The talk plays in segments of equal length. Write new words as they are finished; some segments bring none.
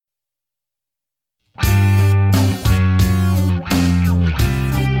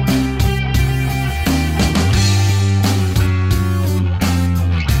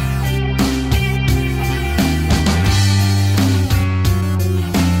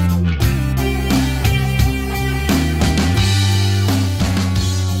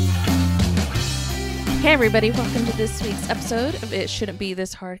everybody. Welcome to this week's episode of It Shouldn't Be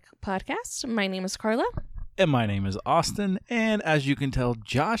This Hard podcast. My name is Carla. And my name is Austin. And as you can tell,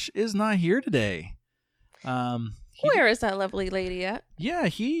 Josh is not here today. Where is that lovely lady at? Yeah,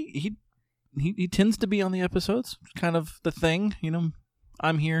 he tends to be on the episodes. Kind of the thing, you know.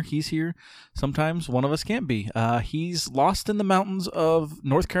 I'm here, he's here. Sometimes one of us can't be. He's lost in the mountains of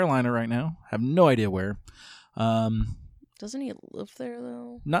North Carolina right now. Have no idea where. Doesn't he live there,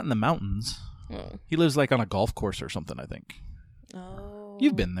 though? Not in the mountains. Oh. He lives like on a golf course or something, I think. Oh.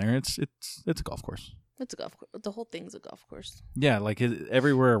 You've been there. It's a golf course. It's a golf course. The whole thing's a golf course. Yeah, like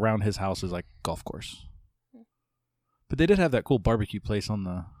everywhere around his house is like golf course. But they did have that cool barbecue place on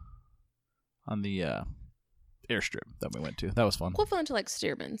the airstrip that we went to. That was fun. Equivalent to like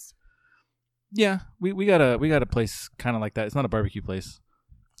Stearman's. Yeah, we got a place kind of like that. It's not a barbecue place.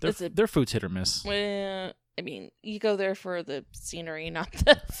 Their food's hit or miss. Well, I mean, you go there for the scenery, not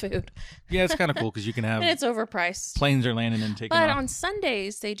the food. Yeah, it's kind of cool because you can have. And it's overpriced. Planes are landing and taking But off. on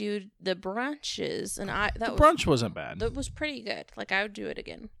Sundays they do the brunches, and brunch wasn't bad. That was pretty good. Like I would do it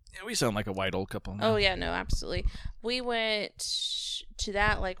again. Yeah, we sound like a white old couple now. Oh yeah, no, absolutely. We went to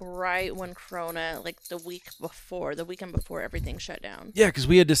that like right when Corona, like the weekend before everything shut down. Yeah, because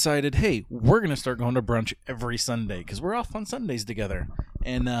we had decided, hey, we're gonna start going to brunch every Sunday because we're off on Sundays together,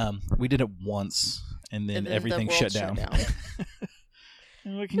 and we did it once, and then everything shut down.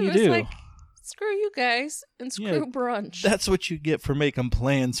 What can you do? Like, screw you guys and screw brunch. That's what you get for making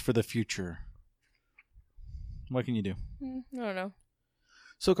plans for the future. What can you do? I don't know.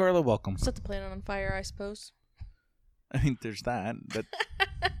 So, Carla, welcome. Set the planet on fire, I suppose. I mean, there's that, but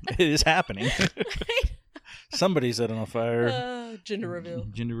it is happening. Somebody set it on fire. Gender reveal.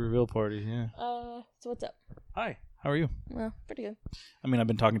 Gender reveal party, yeah. So what's up? Hi, how are you? Well, pretty good. I mean, I've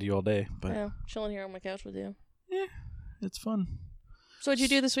been talking to you all day, but... Yeah, chilling here on my couch with you. Yeah, it's fun. So what'd you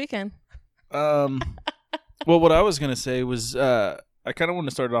do this weekend? Well, what I was going to say was I kind of want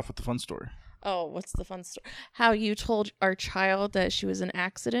to start it off with the fun story. Oh, what's the fun story? How you told our child that she was an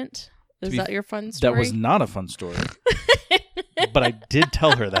accident? Is that your fun story? That was not a fun story. But I did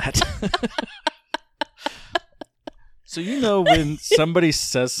tell her that. So you know when somebody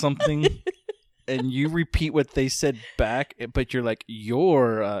says something and you repeat what they said back, but you're like,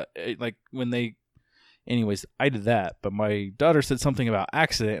 like when they... Anyways, I did that, but my daughter said something about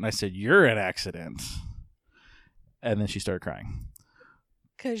accident, and I said, you're an accident. And then she started crying.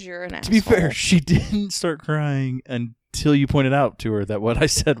 Because you're an asshole. To be fair, she didn't start crying until you pointed out to her that what I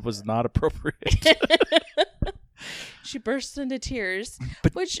said was not appropriate. She burst into tears,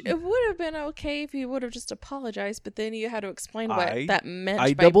 which it would have been okay if you would have just apologized, but then you had to explain what that meant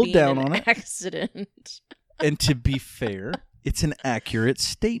by doubled being down an on it. accident. And to be fair, it's an accurate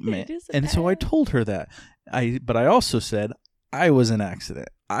statement. So I told her that. But I also said I was an accident.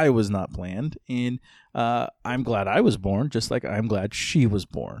 I was not planned, and I'm glad I was born, just like I'm glad she was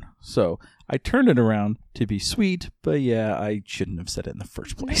born. So I turned it around to be sweet, but yeah, I shouldn't have said it in the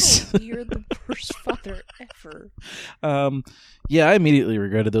first place. No, you're the worst father ever. Yeah, I immediately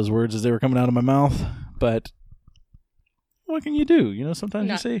regretted those words as they were coming out of my mouth, but what can you do? You know, sometimes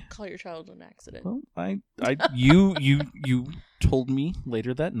you say, call your child an accident. Well, you told me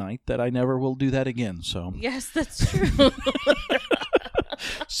later that night that I never will do that again. So yes, that's true.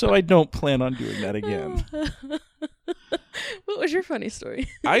 So I don't plan on doing that again. What was your funny story?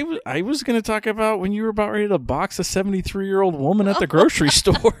 I was going to talk about when you were about ready to box a 73-year-old woman at the grocery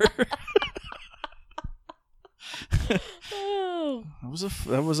store. Oh,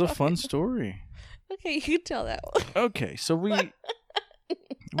 that was a fun story. Okay, you can tell that one. Okay, so we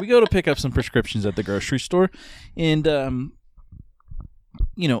go to pick up some prescriptions at the grocery store, and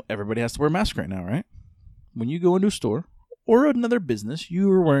you know, everybody has to wear a mask right now, right? When you go into a store or another business,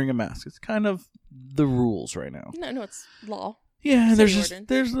 you are wearing a mask. It's kind of the rules right now. No, it's law. Yeah, there's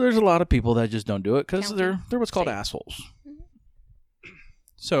a lot of people that just don't do it because they're what's called assholes. Mm-hmm.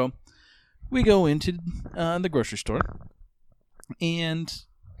 So we go into the grocery store, and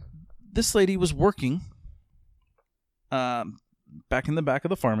this lady was working back in the back of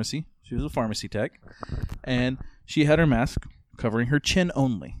the pharmacy. She was a pharmacy tech, and she had her mask covering her chin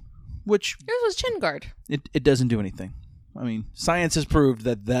only, which... Yours was chin guard. It doesn't do anything. I mean, science has proved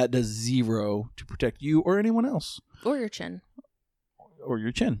that does zero to protect you or anyone else. Or your chin. Or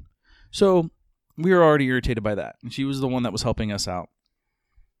your chin. So we were already irritated by that. And she was the one that was helping us out.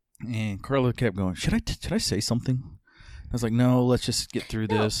 And Carla kept going, should I say something? I was like, no, let's just get through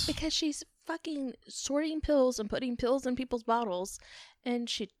this. Because she's fucking sorting pills and putting pills in people's bottles, and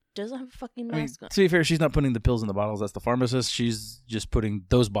she doesn't have a fucking mask on. To be fair, she's not putting the pills in the bottles. That's the pharmacist. She's just putting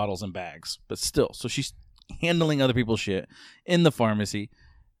those bottles in bags. But still, so she's handling other people's shit in the pharmacy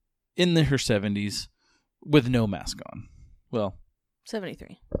in her 70s with no mask on. Well,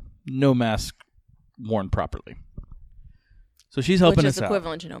 73. No mask worn properly. So she's helping us out. Which is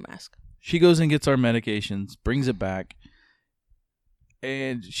equivalent to no mask. She goes and gets our medications, brings it back,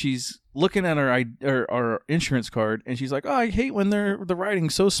 and she's looking at our insurance card, and she's like, "Oh, I hate when the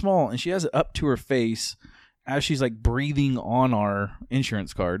writing's so small." And she has it up to her face as she's like breathing on our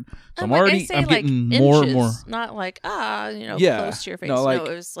insurance card. So I'm getting more and more. Not like close to your face. No, it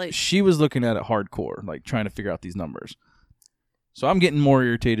was like she was looking at it hardcore, like trying to figure out these numbers. So I'm getting more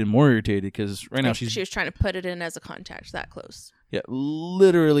irritated because right now she was trying to put it in as a contact that close. Yeah,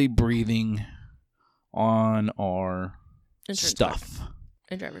 literally breathing on our insurance stuff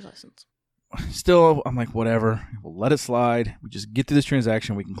and driver's license. Still, I'm like, whatever. We'll let it slide. We just get through this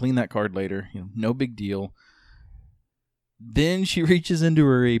transaction. We can clean that card later. No big deal. Then she reaches into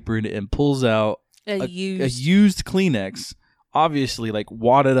her apron and pulls out a used Kleenex, obviously like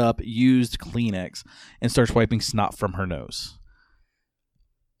wadded up used Kleenex, and starts wiping snot from her nose.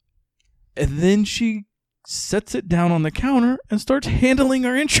 And then she sets it down on the counter and starts handling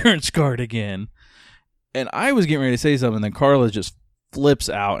our insurance card again. And I was getting ready to say something, and then Carla just flips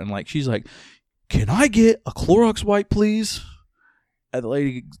out and she's like, "Can I get a Clorox wipe, please?" And the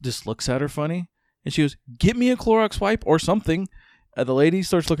lady just looks at her funny, and she goes, "Get me a Clorox wipe or something." And the lady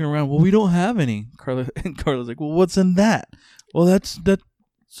starts looking around. "Well, we don't have any." Carla's like, "Well, what's in that?" "Well,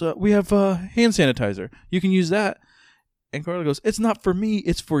 we have hand sanitizer. You can use that." And Carla goes, "It's not for me.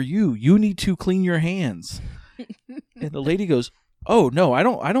 It's for you. You need to clean your hands." And the lady goes, "Oh no, I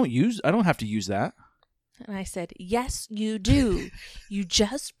don't have to use that." And I said, "Yes, you do. You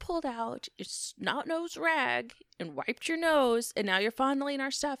just pulled out your snot-nosed rag and wiped your nose, and now you're fondling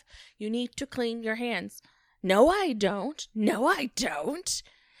our stuff. You need to clean your hands." "No, I don't. No, I don't."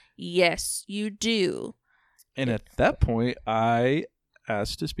 "Yes, you do." And at that point, I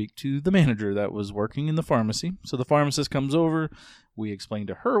asked to speak to the manager that was working in the pharmacy. So the pharmacist comes over. We explain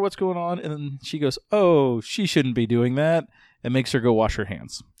to her what's going on, and then she goes, "Oh, she shouldn't be doing that," and makes her go wash her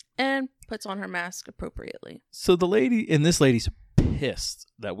hands. And puts on her mask appropriately. So this lady's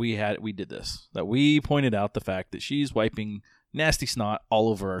pissed that we did this, that we pointed out the fact that she's wiping nasty snot all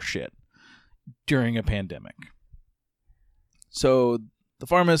over our shit during a pandemic. So the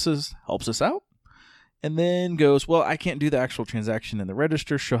pharmacist helps us out and then goes, "Well, I can't do the actual transaction in the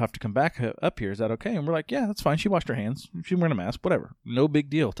register. She'll have to come back up here. Is that okay?" And we're like, "Yeah, that's fine. She washed her hands. She's wearing a mask. Whatever. No big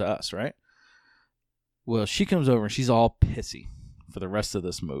deal to us, right?" Well, she comes over and she's all pissy for the rest of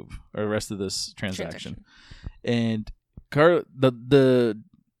this transaction. And the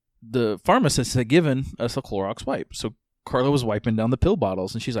pharmacist had given us a Clorox wipe. So Carla was wiping down the pill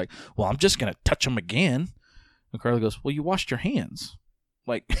bottles, and she's like, "Well, I'm just going to touch them again." And Carla goes, "Well, you washed your hands.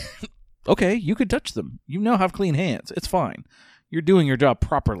 Like, okay, you could touch them. You now have clean hands. It's fine. You're doing your job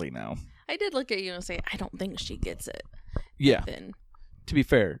properly now." I did look at you and say, I don't think she gets it. Yeah. To be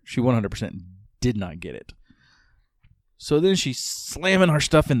fair, she 100% did not get it. So then she's slamming our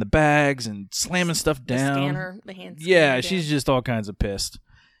stuff in the bags and slamming stuff down. The scanner, the hand scanner. Yeah, she's just all kinds of pissed.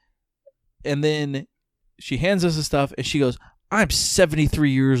 And then she hands us the stuff, and she goes, "I'm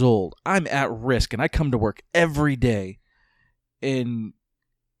 73 years old. I'm at risk, and I come to work every day." And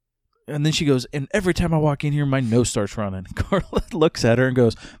then she goes, "And every time I walk in here, my nose starts running." Carla looks at her and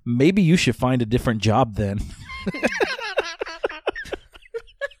goes, "Maybe you should find a different job then."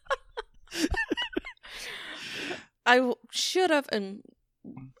 I should have, and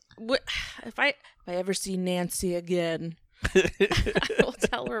if I ever see Nancy again, I will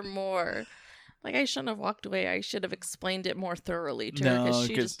tell her more. Like, I shouldn't have walked away. I should have explained it more thoroughly to her, because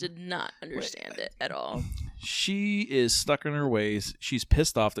she just did not understand it at all. She is stuck in her ways. She's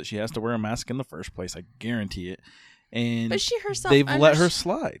pissed off that she has to wear a mask in the first place. I guarantee it. But she herself, they've let her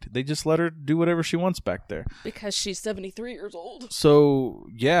slide. They just let her do whatever she wants back there because she's 73 years old. So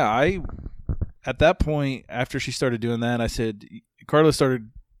yeah, at that point, after she started doing that, I said, Carla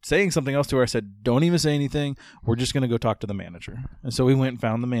started saying something else to her. I said, "Don't even say anything. We're just going to go talk to the manager." And so we went and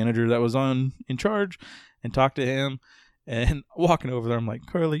found the manager that was in charge and talked to him. And walking over there, I'm like,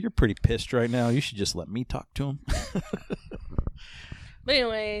 "Carla, you're pretty pissed right now. You should just let me talk to him." But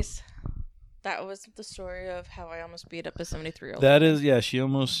anyways, that was the story of how I almost beat up a 73-year-old. That is, yeah, she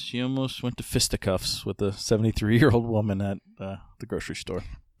almost went to fisticuffs with a 73-year-old woman at the grocery store.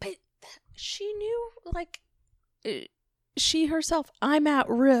 But she knew, she herself, "I'm at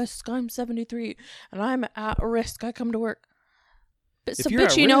risk. I'm 73, and I'm at risk. I come to work." But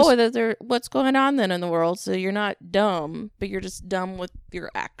you know what's going on then in the world, so you're not dumb, but you're just dumb with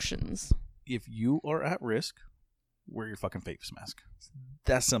your actions. If you are at risk, wear your fucking face mask.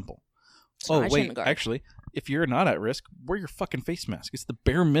 That's simple. Actually, if you're not at risk, wear your fucking face mask. It's the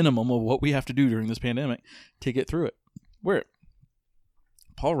bare minimum of what we have to do during this pandemic to get through it. Wear it.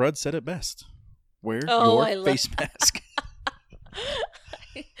 Paul Rudd said it best. Wear your face mask.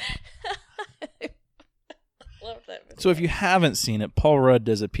 Love that video. So if you haven't seen it, Paul Rudd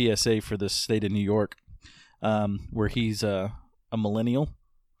does a PSA for the state of New York, where he's a millennial,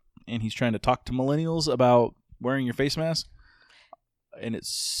 and he's trying to talk to millennials about wearing your face mask, and it's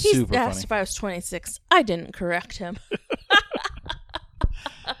super funny. He asked if I was 26. I didn't correct him.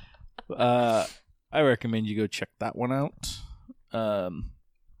 I recommend you go check that one out.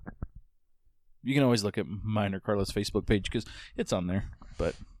 You can always look at mine or Carla's Facebook page because it's on there.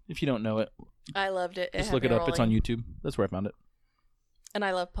 But if you don't know it, I loved it. Just look it up. It's on YouTube. That's where I found it. And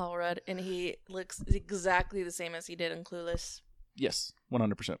I love Paul Rudd, and he looks exactly the same as he did in Clueless. Yes,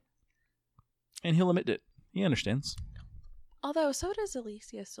 100%. And he'll admit it. He understands. Although, so does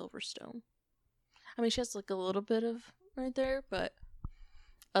Alicia Silverstone. I mean, she has like a little bit of right there, but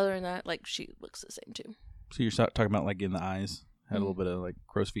other than that, like, she looks the same too. So you're talking about like in the eyes, had a little bit of like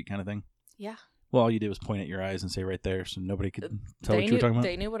crow's feet kind of thing? Yeah. Well, all you did was point at your eyes and say right there, so nobody could tell what you were talking about?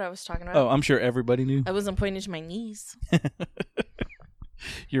 They knew what I was talking about. Oh, I'm sure everybody knew. I wasn't pointing to my knees.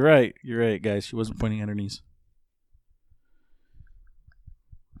 You're right, guys. She wasn't pointing at her knees.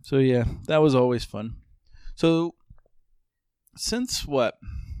 So yeah, that was always fun. So since what,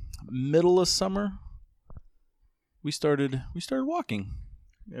 middle of summer, we started walking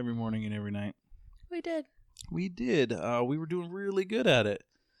every morning and every night. We did. We were doing really good at it,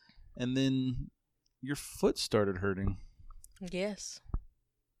 and then your foot started hurting. Yes.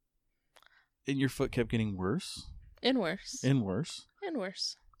 And your foot kept getting worse. And worse. And worse. And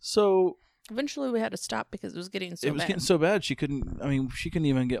worse. So eventually we had to stop because it was getting so bad. It was getting so bad she couldn't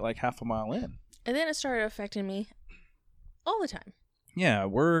even get like half a mile in. And then it started affecting me all the time. Yeah,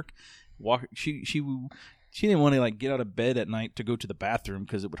 work, walk. She didn't want to like get out of bed at night to go to the bathroom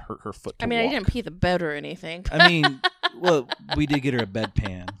because it would hurt her foot to walk. I didn't pee the bed or anything. I mean, well, we did get her a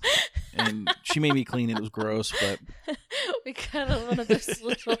bedpan. And she made me clean it. It was gross, but we got one of those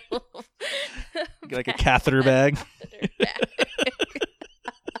little like a catheter bag.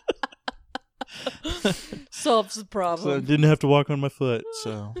 Solves the problem. So I didn't have to walk on my foot.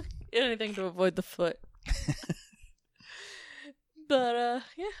 So anything to avoid the foot. But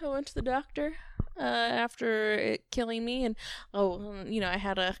yeah, I went to the doctor after it killing me, and I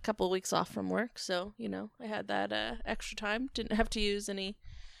had a couple of weeks off from work, so I had that extra time. Didn't have to use any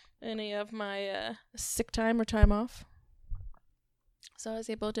of my sick time or time off. So I was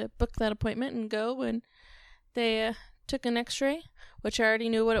able to book that appointment and go, and they took an x-ray, which I already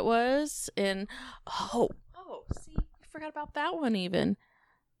knew what it was. And see, I forgot about that one even.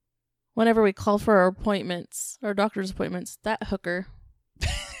 Whenever we call for our appointments, our doctor's appointments, that hooker.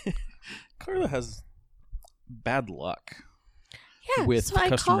 Carla has bad luck. With so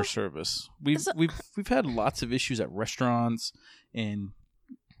customer service. We've had lots of issues at restaurants, and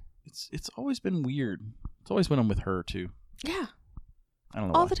it's always been weird. It's always when I'm with her too. Yeah. I don't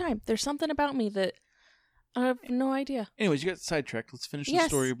know all why. The time. There's something about me that I have no idea. Anyways, you got sidetracked. Let's finish the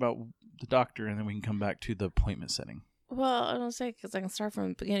story about the doctor, and then we can come back to the appointment setting. Well, I don't say because I can start from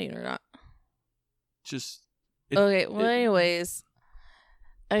the beginning or not. Anyways,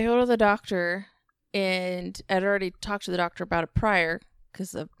 I go to the doctor, and I'd already talked to the doctor about it prior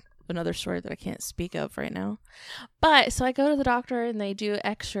because of another story that I can't speak of right now. But so I go to the doctor, and they do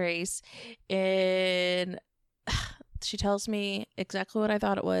x-rays, and she tells me exactly what I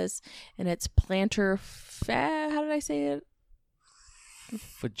thought it was, and it's plantar how did I say it?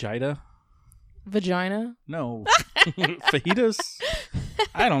 Vagina? No. Fajitas?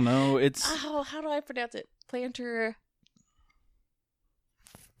 I don't know. It's how do I pronounce it? Plantar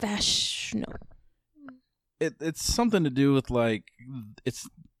fascial. It's something to do with like it's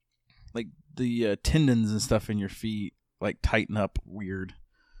like the tendons and stuff in your feet like tighten up weird.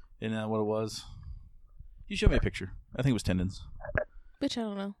 Isn't that what it was? You showed me a picture. I think it was tendons. Which I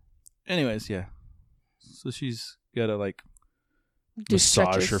don't know. Anyways, yeah. So she's got to like do massage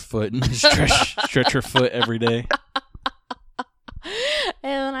stretches. her foot and stretch her foot every day.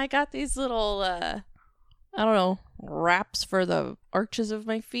 And I got these little, wraps for the arches of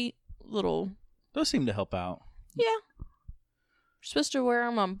my feet. Those seem to help out. Yeah. You're supposed to wear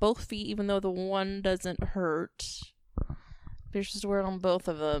them on both feet, even though the one doesn't hurt. But you're supposed to wear it on both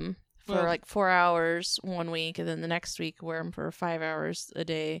of them for like 4 hours one week, and then the next week wear them for 5 hours a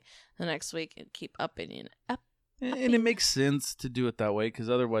day. The next week and keep upping it up. And it makes sense to do it that way because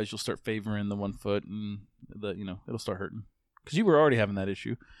otherwise you'll start favoring the one foot and it'll start hurting. Because you were already having that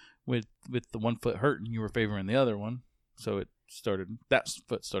issue with the one foot hurting, you were favoring the other one, so that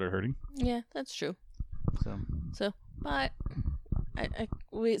foot started hurting. Yeah, that's true. So, but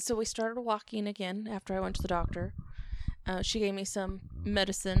we started walking again after I went to the doctor. She gave me some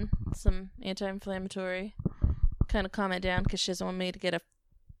medicine, some anti-inflammatory, kind of calm it down because she doesn't want me to get a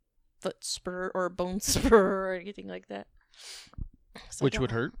foot spur or a bone spur or anything like that. So which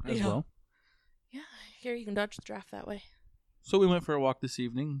would hurt as well. Yeah, here you can dodge the draft that way. So we went for a walk this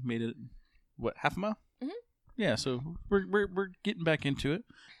evening. Made it, half a mile? Mm-hmm. Yeah, so we're getting back into it.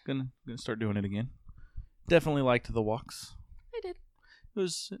 Gonna start doing it again. Definitely liked the walks. I did. It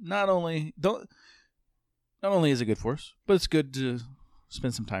was not only is it good for us, but it's good to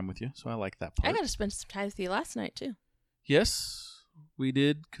spend some time with you. So I like that part. I got to spend some time with you last night too. Yes, we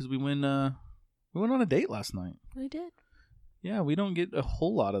did because we went on a date last night. We did. Yeah, we don't get a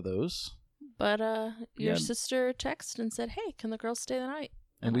whole lot of those. But your sister texted and said, "Hey, can the girls stay the night?"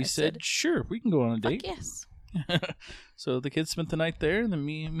 And we said, "Sure, we can go on a date." Yes. So the kids spent the night there, and then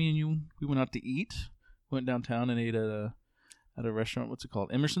me and you, we went out to eat. Went downtown and ate at a restaurant. What's it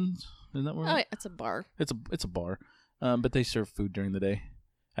called? Emerson's? Isn't that where? Oh, yeah, it's a bar. It's a bar, but they serve food during the day.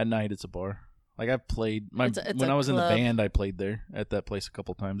 At night, it's a bar. Like I've played when I was in the band, I played there at that place a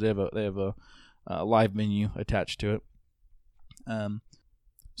couple times. They have a live menu attached to it.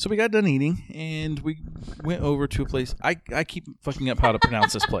 So we got done eating and we went over to a place. I keep fucking up how to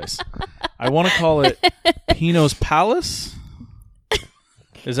pronounce this place. I want to call it Pino's Palace.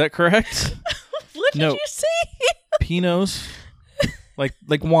 Is that correct? What did you say? Pino's,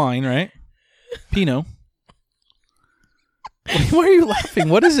 like wine, right? Pinot. Why are you laughing?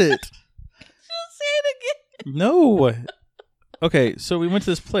 What is it? Just say it again. No. Okay, so we went to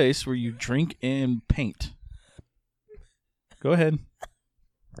this place where you drink and paint. Go ahead.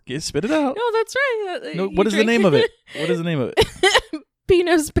 Spit it out. No, that's right. No, what is the name of it? What is the name of it?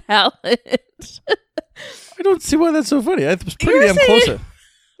 Pino's Palace. I don't see why that's so funny. I was pretty damn close.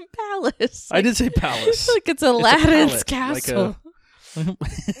 Palace. I did say palace. Like it's Aladdin's castle.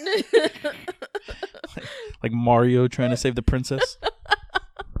 Like Mario trying to save the princess.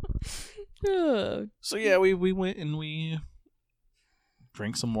 So yeah, we went and we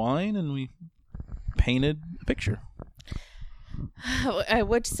drank some wine and we painted a picture. I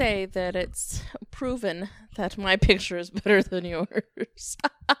would say that it's proven that my picture is better than yours.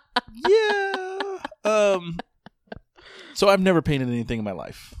 Yeah. So I've never painted anything in my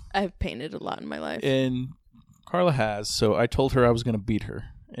life. I've painted a lot in my life. And Carla has, so I told her I was going to beat her.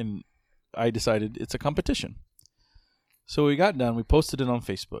 And I decided it's a competition. So we got done. We posted it on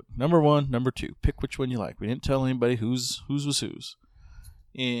Facebook. Number 1, number 2. Pick which one you like. We didn't tell anybody whose was whose.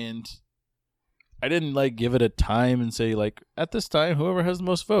 And I didn't give it a time and say at this time whoever has the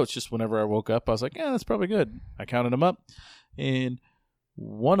most votes. Just whenever I woke up, I was like, yeah, that's probably good. I counted them up, and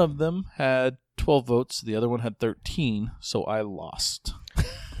one of them had 12 votes. The other one had 13. So I lost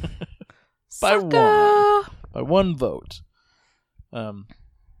by one vote.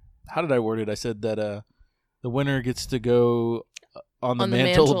 How did I word it? I said that the winner gets to go on the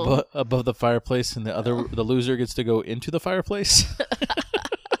mantle above the fireplace, and the loser gets to go into the fireplace.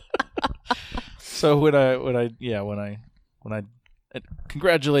 So when I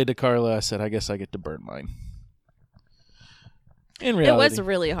congratulated Carla, I said, I guess I get to burn mine. In reality, it was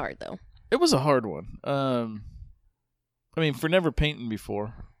really hard though. It was a hard one. I mean, for never painting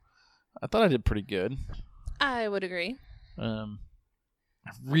before, I thought I did pretty good. I would agree. I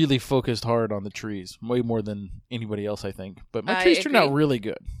really focused hard on the trees, way more than anybody else, I think. But my trees turned out really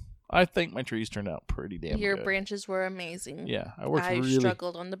good. I think my trees turned out pretty damn good. Your branches were amazing. Yeah, I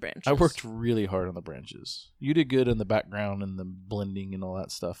struggled on the branches. I worked really hard on the branches. You did good in the background and the blending and all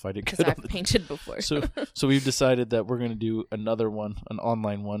that stuff. I did good. Because I've painted before. So we've decided that we're going to do another one, an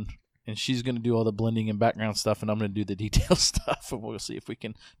online one, and she's going to do all the blending and background stuff, and I'm going to do the detail stuff, and we'll see if we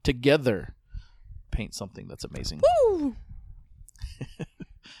can together paint something that's amazing. Woo! It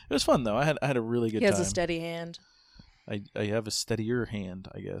was fun though. I had a really good time. He has a steady hand. I have a steadier hand,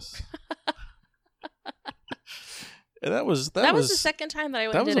 I guess. And that was the second time that I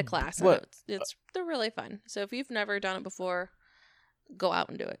went and did a class. They're really fun. So if you've never done it before, go out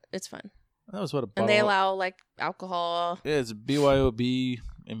and do it. It's fun. That was what a bottle. And they allow alcohol. Yeah, it's BYOB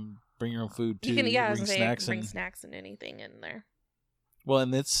and bring your own food too. Bring snacks and anything in there. Well,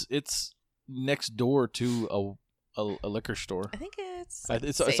 and it's next door to a liquor store. I think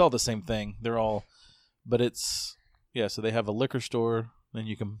it's all the same thing. They're all, but it's. Yeah, so they have a liquor store, then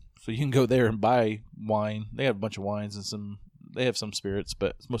you can go there and buy wine. They have a bunch of wines and they have some spirits,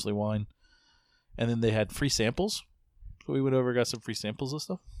 but it's mostly wine. And then they had free samples. So we went over and got some free samples of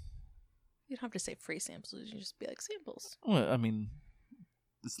stuff. You don't have to say free samples, you can just be like samples. Well, I mean,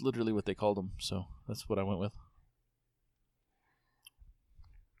 it's literally what they called them, so that's what I went with.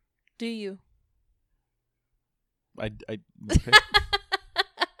 Do you? Okay.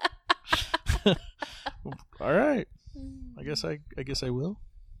 All right. I guess I will.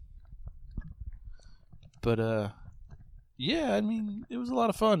 But yeah, I mean, it was a lot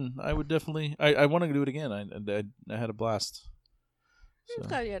of fun. I would definitely. I want to do it again. I had a blast. I'm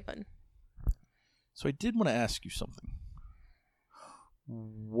glad you had fun. So I did want to ask you something.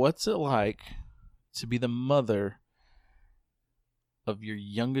 What's it like to be the mother of your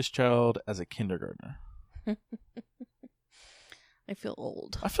youngest child as a kindergartner? I feel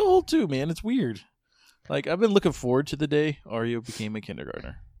old. I feel old too, man. It's weird. Like, I've been looking forward to the day Aria became a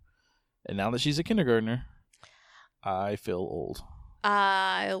kindergartner. And now that she's a kindergartner, I feel old.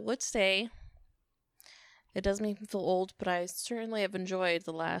 I would say it does make me feel old, but I certainly have enjoyed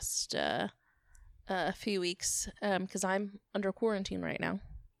the last few weeks because I'm under quarantine right now.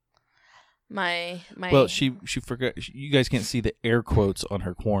 My Well, she forgot. You guys can't see the air quotes on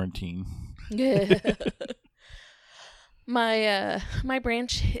her quarantine. My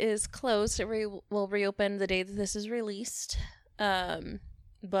branch is closed. It will reopen the day that this is released.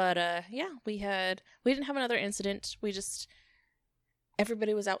 But yeah, we didn't have another incident.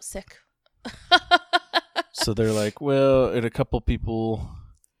 Everybody was out sick. So they're like, well, and a couple people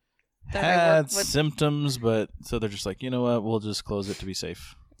had symptoms, but so they're just like, you know what, we'll just close it to be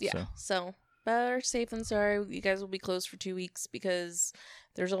safe. Yeah. So better safe than sorry. You guys will be closed for 2 weeks because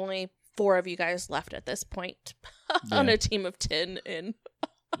there's only 4 of you guys left at this point on a team of 10. And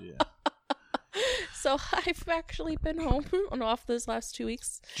so I've actually been home and off those last 2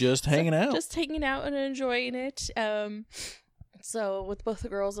 weeks. Just hanging out and enjoying it. So with both the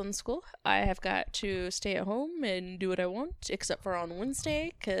girls in school, I have got to stay at home and do what I want, except for on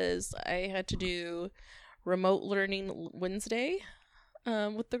Wednesday, because I had to do remote learning Wednesday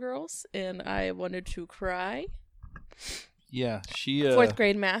with the girls, and I wanted to cry. Yeah, she... 4th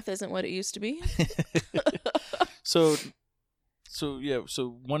grade math isn't what it used to be. So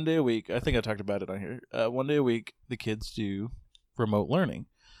one day a week, I think I talked about it on here, one day a week, the kids do remote learning.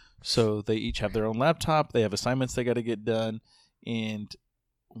 So they each have their own laptop, they have assignments they got to get done, and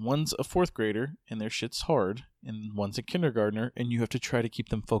one's a 4th grader, and their shit's hard, and one's a kindergartner, and you have to try to keep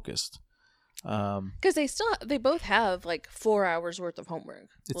them focused. Because they both have like 4 hours worth of homework.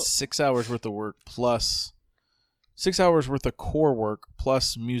 It's 6 hours worth of work plus 6 hours worth of core work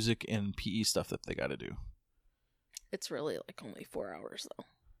plus music and PE stuff that they got to do. It's really like only 4 hours though.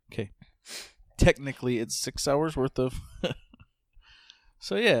 Okay. Technically, it's 6 hours worth of.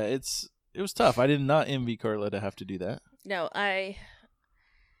 So yeah, it was tough. I did not envy Carla to have to do that. No,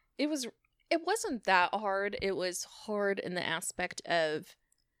 it wasn't that hard. It was hard in the aspect of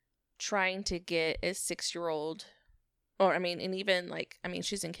trying to get a 6-year-old,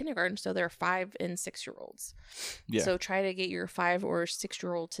 she's in kindergarten, so there are 5 and 6-year-olds. Yeah. So try to get your 5 or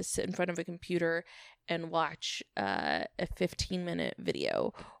 6-year-old to sit in front of a computer and watch a 15-minute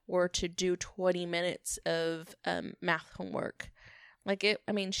video, or to do 20 minutes of math homework.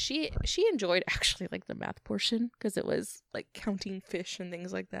 She enjoyed actually like the math portion because it was like counting fish and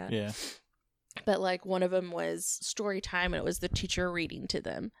things like that. Yeah. But like one of them was story time, and it was the teacher reading to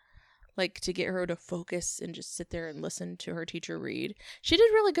them, like to get her to focus and just sit there and listen to her teacher read. She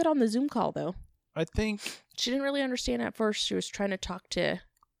did really good on the Zoom call though. I think she didn't really understand at first. She was trying to talk to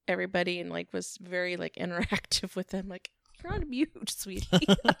everybody and like was very like interactive with them. Like, you're on mute, sweetie.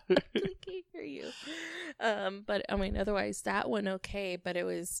 I can't hear you. But I mean, otherwise that went okay. But it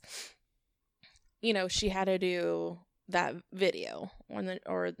was, she had to do that video and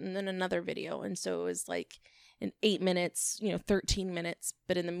then another video, and so it was like in 8 minutes, 13 minutes.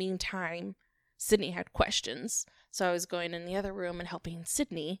 But in the meantime, Sydney had questions, so I was going in the other room and helping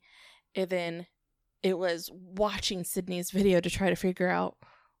Sydney, and then it was watching Sydney's video to try to figure out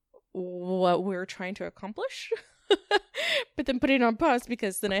what we were trying to accomplish. But then putting it on pause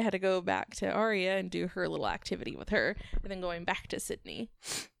because then I had to go back to Aria and do her little activity with her, and then going back to Sydney.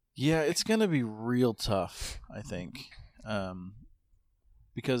 Yeah, it's going to be real tough, I think.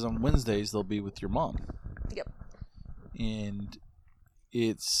 Because on Wednesdays they'll be with your mom. Yep. And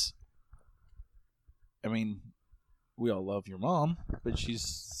we all love your mom, but she's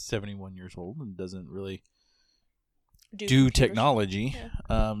 71 years old and doesn't really do technology.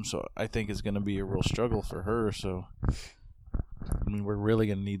 Yeah. So I think it's going to be a real struggle for her. So, we're really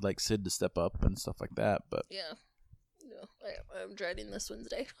going to need like Sid to step up and stuff like that. But yeah, no, I'm dreading this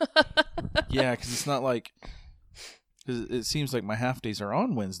Wednesday. Yeah, because it's not like, because it seems like my half days are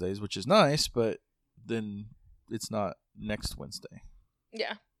on Wednesdays, which is nice, but then it's not next Wednesday.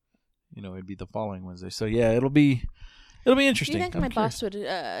 Yeah. It'd be the following Wednesday. So yeah, it'll be interesting. Do you think my boss would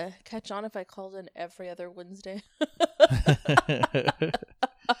catch on if I called in every other Wednesday?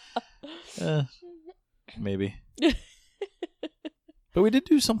 maybe. But we did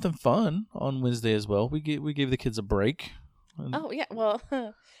do something fun on Wednesday as well. We gave the kids a break. Oh yeah, well,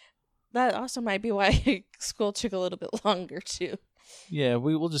 that also might be why school took a little bit longer too. Yeah,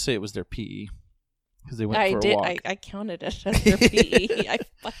 we'll just say it was their PE because they went for a walk. I counted it as their PE. I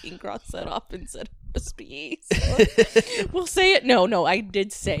fucking crossed that off and said it was PE. So we'll say it. No, I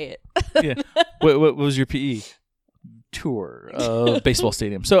did say it. Yeah. What was your PE? Tour of baseball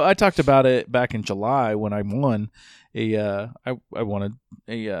stadium. So I talked about it back in July when I won I wanted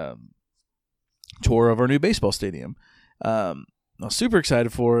a tour of our new baseball stadium. I was super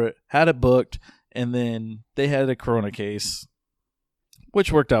excited for it, had it booked, and then they had a corona case,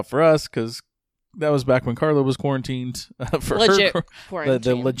 which worked out for us because that was back when Carla was quarantined for legit her quarantine.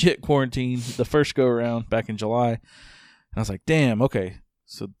 the legit quarantine, the first go around back in July. And I was like, damn, okay.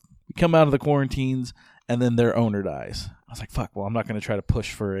 So we come out of the quarantines and then their owner dies. I was like, fuck, well, I'm not going to try to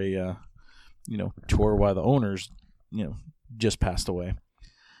push for a tour while the owner's just passed away.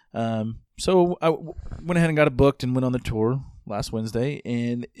 So I went ahead and got it booked and went on the tour last Wednesday,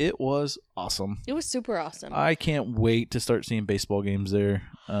 and it was awesome. It was super awesome. I can't wait to start seeing baseball games there.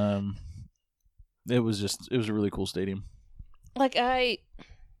 It was a really cool stadium. Like I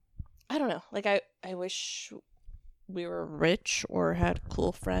don't know. Like I wish we were rich or had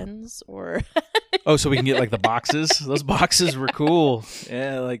cool friends or Oh, so we can get like the boxes. Those boxes were cool.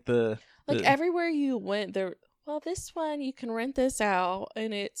 Yeah, like everywhere you went there. Well, this one you can rent this out,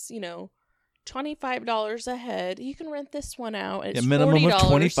 and it's $25 a head. You can rent this one out. It's minimum $40. of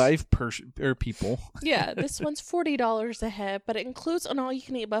 25 per people. Yeah, this one's $40 a head, but it includes an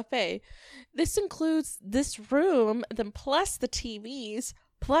all-you-can-eat buffet. This includes this room, then plus the TVs,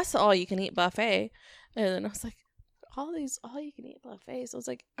 plus all-you-can-eat buffet. And then I was like, all these all-you-can-eat buffets. I was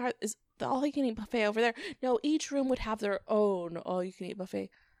like, is the all-you-can-eat buffet over there? No, each room would have their own all-you-can-eat buffet.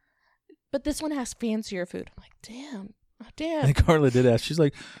 But this one has fancier food. I'm like, damn. Oh, damn. And Carla did ask. She's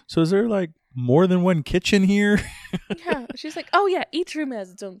like, so is there like more than one kitchen here? Yeah. She's like, oh yeah, each room has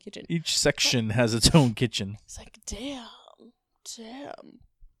its own kitchen. Each section has its own kitchen. It's like, damn.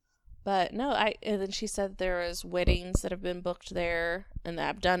 But no, and then she said there is weddings that have been booked there, and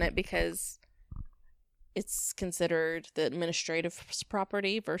I've done it because it's considered the administrative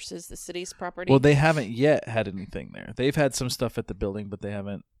property versus the city's property. Well, they haven't yet had anything there. They've had some stuff at the building, but they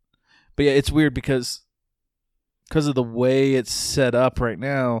haven't. But yeah, it's weird because of the way it's set up right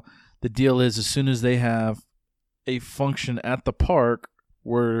now. The deal is as soon as they have a function at the park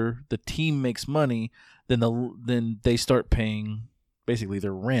where the team makes money, then they start paying basically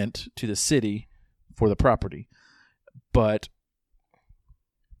their rent to the city for the property. But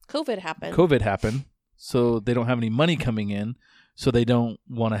COVID happened, so they don't have any money coming in, so they don't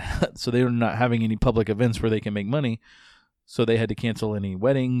want to. So they're not having any public events where they can make money. So they had to cancel any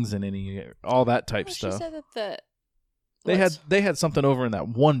weddings and all that type stuff. She said that they had something over in that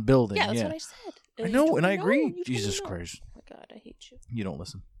one building. Yeah, that's what I said. I know, and I agree. Jesus Christ. Oh my God, I hate you. You don't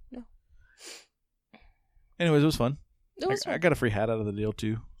listen. No. Anyways, it was fun. Fun. I got a free hat out of the deal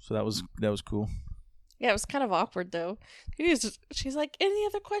too, so that was cool. Yeah, it was kind of awkward though. She's like, any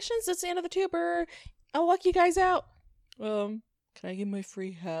other questions? That's the end of the tour. I'll walk you guys out. Can I get my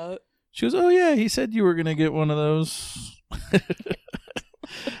free hat? She goes, oh yeah, he said you were gonna get one of those.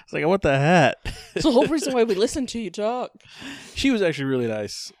 It's like, I want the hat. It's the whole reason why we listen to you talk. She was actually really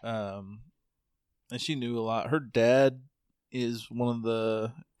nice. And she knew a lot. Her dad is one of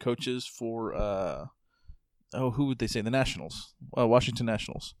the coaches for, who would they say? The Nationals. Washington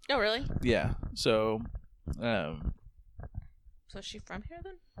Nationals. Oh, really? Yeah. So, so is she from here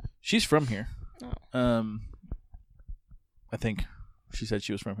then? She's from here. Oh. I think she said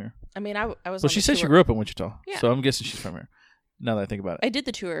she was from here. I mean, I was. Well, she said she grew up in Wichita. Yeah. So I'm guessing she's from here. Now that I think about it. I did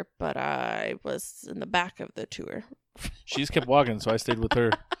the tour, but I was in the back of the tour. She just kept walking, so I stayed with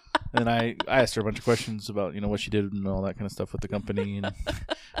her. And I asked her a bunch of questions about, what she did and all that kind of stuff with the company. And I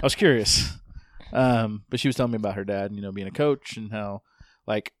was curious. But she was telling me about her dad, being a coach and how,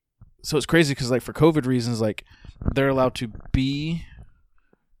 so it's crazy because, for COVID reasons, they're allowed to be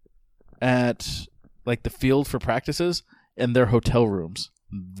at, the field for practices in their hotel rooms.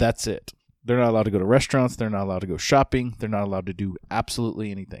 That's it. They're not allowed to go to restaurants. They're not allowed to go shopping. They're not allowed to do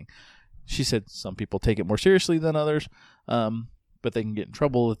absolutely anything. She said some people take it more seriously than others, but they can get in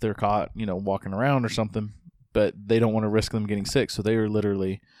trouble if they're caught, walking around or something. But they don't want to risk them getting sick, so they are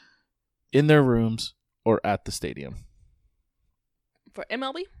literally in their rooms or at the stadium. For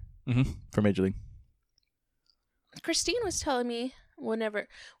MLB? Mm-hmm. For Major League. Christine was telling me whenever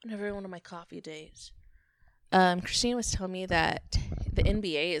one of my coffee dates, Christine was telling me that the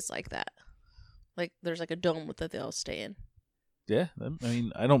NBA is like that. There's a dome that they all stay in. Yeah, I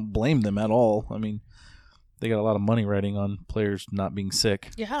mean, I don't blame them at all. I mean, they got a lot of money riding on players not being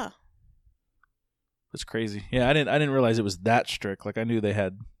sick. Yeah. That's crazy. Yeah, I didn't realize it was that strict. Like I knew they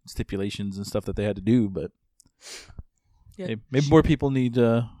had stipulations and stuff that they had to do, but maybe more people need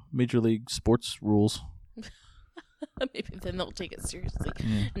Major League sports rules. Maybe then they'll take it seriously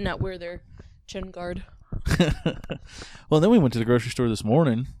and not wear their chin guard. Well, then we went to the grocery store this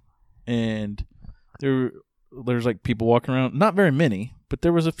morning, and there's like people walking around. Not very many, but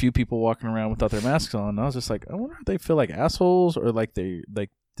there was a few people walking around without their masks on. And I was just like, I wonder if they feel like assholes or like do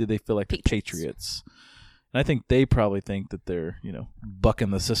they feel like patriots? And I think they probably think that they're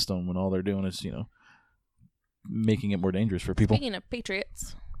bucking the system when all they're doing is making it more dangerous for people. Speaking of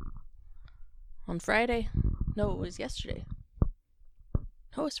patriots, on Friday, no, it was yesterday.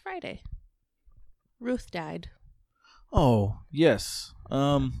 No, it was Friday. Ruth died. Oh, yes.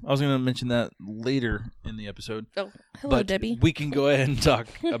 I was going to mention that later in the episode. Oh, hello, Debbie. We can go ahead and talk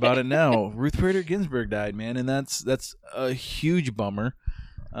about it now. Ruth Bader Ginsburg died, man, and that's a huge bummer.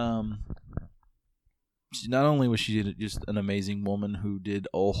 Not only was she just an amazing woman who did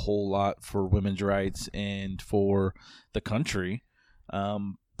a whole lot for women's rights and for the country,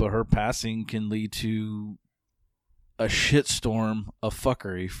 but her passing can lead to a shitstorm of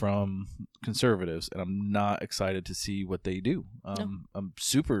fuckery from conservatives, and I'm not excited to see what they do. No. I'm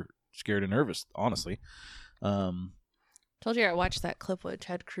super scared and nervous, honestly. Told you I watched that clip with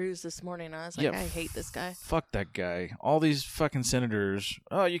Ted Cruz this morning. I was like, I hate this guy. Fuck that guy. All these fucking senators.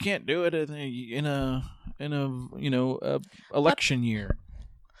 Oh, you can't do it in a election year.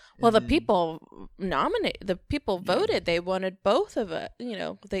 Well, the people voted. They wanted both of it.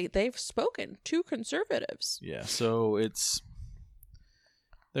 They've spoken to conservatives. Yeah, so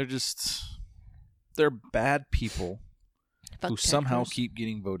they're bad people who somehow keep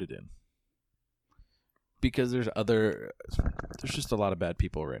getting voted in. Because there's just a lot of bad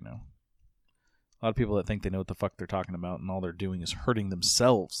people right now. A lot of people that think they know what the fuck they're talking about, and all they're doing is hurting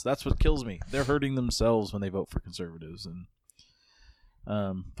themselves. That's what kills me. They're hurting themselves when they vote for conservatives, and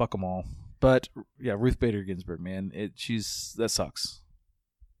fuck them all. But yeah, Ruth Bader Ginsburg, man, that sucks.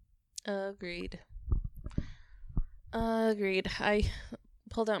 Agreed. I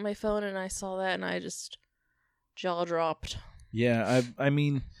pulled out my phone and I saw that, and I just jaw dropped. Yeah, I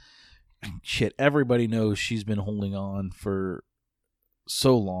mean. Shit, everybody knows she's been holding on for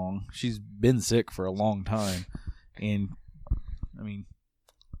so long. She's been sick for a long time. And, I mean,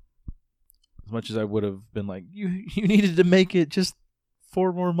 as much as I would have been like, you needed to make it just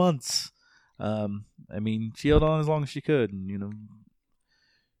 4 more months. I mean, she held on as long as she could. And,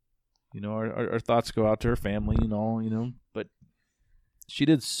 our thoughts go out to her family and all, But she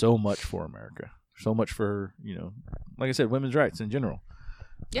did so much for America. So much for, like I said, women's rights in general.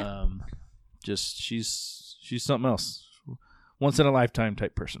 Yeah. She's something else. Once in a lifetime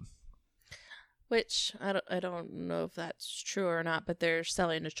type person. Which I don't know if that's true or not, but they're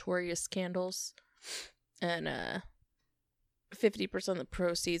selling Notorious candles, and 50% of the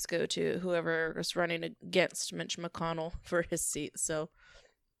proceeds go to whoever is running against Mitch McConnell for his seat. So,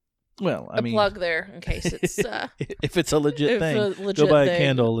 well, I mean, plug there in case it's if it's a legit thing, go buy a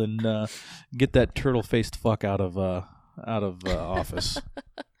candle and get that turtle-faced fuck out of office.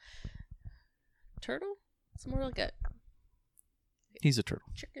 Turtle? It's more like he's a turtle.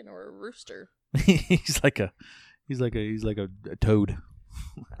 Chicken or a rooster. he's like a toad.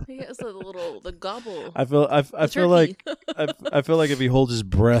 He has the gobble. I feel like I feel like if he holds his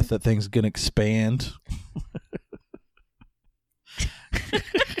breath, that thing's gonna expand.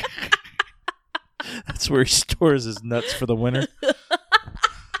 That's where he stores his nuts for the winter.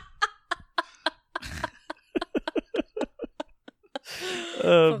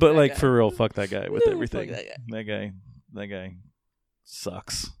 But like for real, fuck that guy with everything. That guy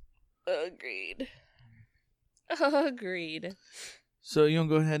sucks. Agreed. So you want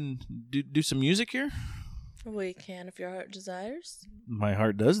to go ahead and do some music here? We can if your heart desires. My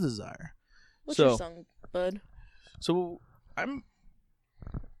heart does desire. What's your song, bud? So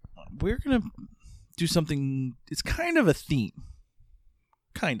we're gonna do something. It's kind of a theme.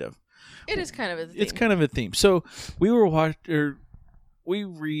 Kind of. It is kind of a theme. It's kind of a theme. So we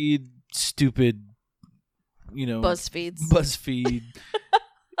read stupid, BuzzFeed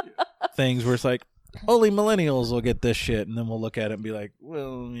things where it's like, only millennials will get this shit, and then we'll look at it and be like,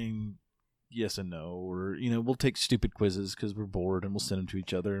 well, I mean, yes and no, or we'll take stupid quizzes because we're bored, and we'll send them to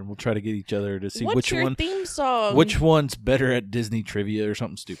each other, and we'll try to get each other to see which theme song? Which one's better at Disney trivia or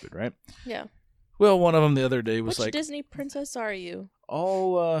something stupid, right? Yeah. Well, one of them the other day was which Disney princess are you?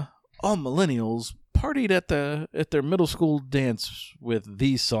 All millennials partied at their middle school dance with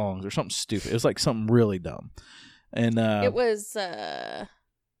these songs or something stupid. It was like something really dumb, and it was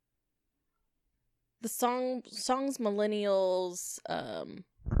the songs millennials.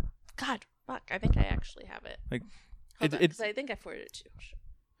 God, fuck! I think I actually have it. Like, because I think I forwarded it to you.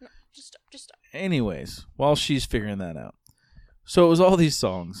 No, just stop. Anyways, while she's figuring that out, so it was all these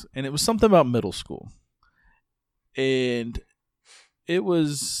songs, and it was something about middle school, and it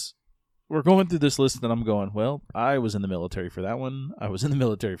was. We're going through this list, and I'm going, well, I was in the military for that one. I was in the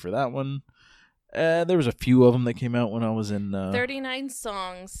military for that one. There was a few of them that came out when I was in... 39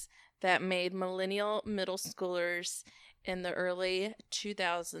 songs that made millennial middle schoolers in the early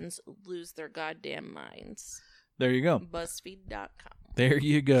 2000s lose their goddamn minds. There you go. BuzzFeed.com. There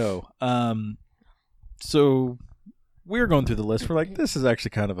you go. So we were going through the list. We're like, this is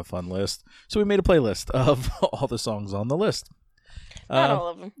actually kind of a fun list. So we made a playlist of all the songs on the list. Not all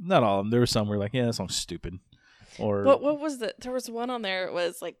of them. Not all of them. There were some where like, yeah, that song's stupid. Or what was the? There was one on there. It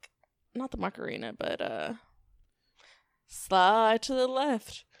was like not the Macarena, but Slide to the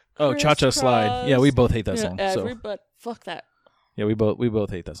Left. Oh, Cha Cha Slide. Yeah, we both hate that song. Everybody, fuck that. Yeah, we both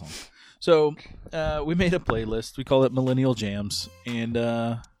hate that song. So we made a playlist. We call it Millennial Jams, and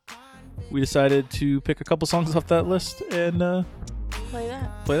we decided to pick a couple songs off that list and play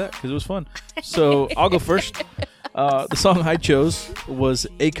that because it was fun. So I'll go first. The song I chose was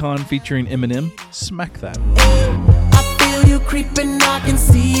Akon featuring Eminem, Smack That. I feel you creeping, I can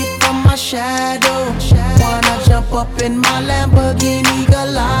see it from my shadow. Wanna jump up in my Lamborghini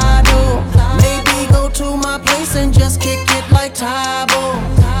Gallardo. Maybe go to my place and just kick it like Tybo.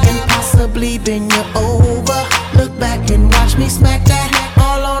 And possibly bend you over. Look back and watch me smack that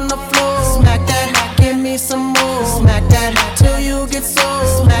all on the floor. Smack that, give me some more. Smack that till you get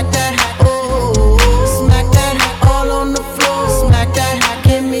so. Smack that, oh, smack that all on the floor. Smack that,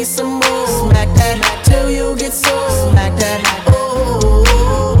 give me some more. Smack that till you get so. Smack that,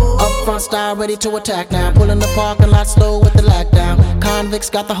 oh. Up front style ready to attack now. Pulling the parking lot slow with the lockdown. Convicts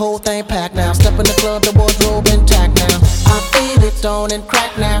got the whole thing packed now. Step in the club, the wardrobe intact now. I feel it on and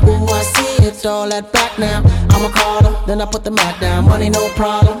crack now. Ooh, I see it all at back now. I'm a caller, then I put the Mac down. Money no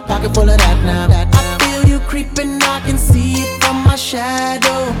problem, pocket full of that now. I feel you creeping, I can see it from my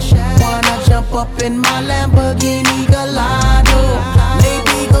shadow. Wanna jump up in my Lamborghini Gallardo.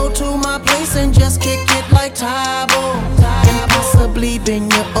 Maybe go to my place and just kick it like Tybo. And possibly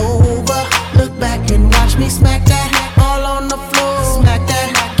bend you over. Look back and watch me smack that all on the floor. Smack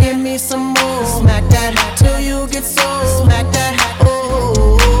that, give me some more. Smack that till you get so. Smack that,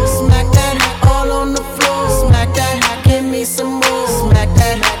 oh, smack that all on the floor. Smack that, give me some more. Smack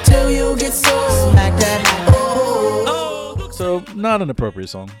that till you get so. Smack that, oh. So not an appropriate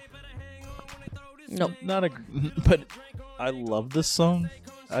song. Nope. But I love this song.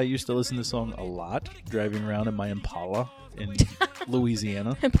 I used to listen to this song a lot driving around in my Impala in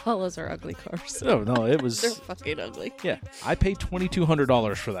Louisiana. Impalas are ugly cars. Oh no, it was. They're fucking ugly. Yeah, I paid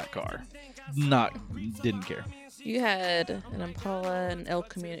 $2,200 for that car. Didn't care. You had an Impala and El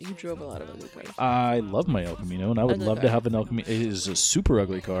Camino. You drove a lot of ugly cars. I love my El Camino, and I would love to have an El Camino. It is a super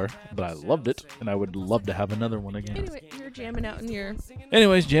ugly car, but I loved it, and I would love to have another one again. Anyway, you're jamming out in your...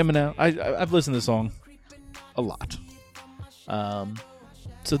 Anyways, jamming out. I've listened to this song a lot.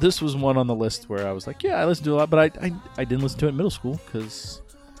 So this was one on the list where I was like, yeah, I listened to it a lot, but I didn't listen to it in middle school because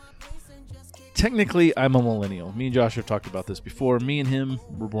technically I'm a millennial. Me and Josh have talked about this before. Me and him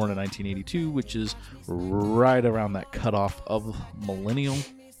were born in 1982, which is right around that cutoff of millennial.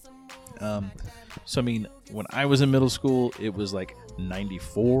 So, I mean, when I was in middle school, it was like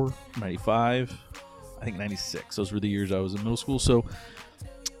 94, 95, I think 96. Those were the years I was in middle school. So,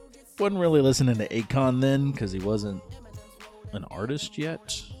 wasn't really listening to Akon then because he wasn't an artist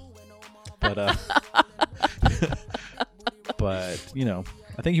yet. But, but, you know,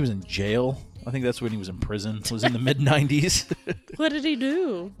 I think he was in jail. I think that's when he was in prison. It was in the mid-90s. What did he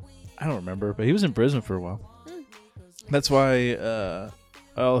do? I don't remember, but he was in prison for a while. That's why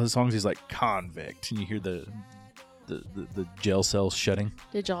all his songs, he's like convict, and you hear the jail cells shutting.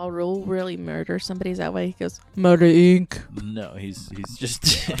 Did Ja Rule really murder somebody? Is that why he goes, Murder Inc.? No, he's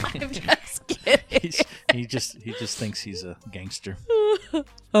just... I'm just kidding. he just thinks he's a gangster. You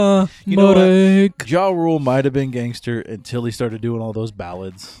know what? Ja Rule might have been gangster until he started doing all those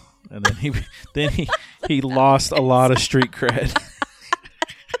ballads. And then he lost a lot of street cred.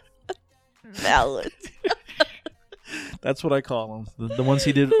 Ballads. That's what I call them. The ones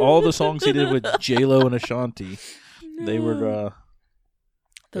he did, all the songs he did with J-Lo and Ashanti, they were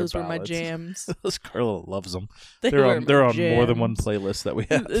those were my jams. Carla loves them. They're on more than one playlist that we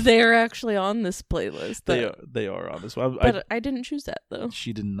have. They're actually on this playlist. They are on this one. But I didn't choose that though.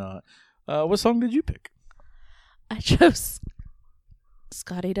 She did not. What song did you pick? I chose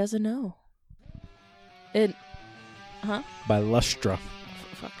Scotty Doesn't Know. By Lustra.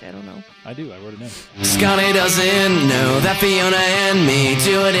 fuck, I don't know. I do. I wrote it down. Scotty doesn't know that Fiona and me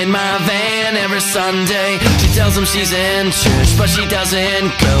do it in my van every Sunday. She tells him she's in church, but she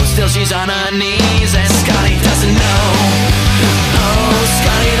doesn't go. Still she's on her knees, and Scotty doesn't know. Oh,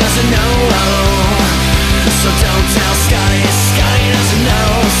 Scotty doesn't know. So don't tell Scotty. Scotty doesn't know.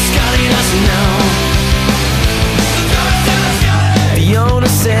 Scotty doesn't know. Fiona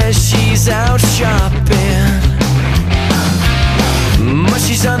says she's out shopping, but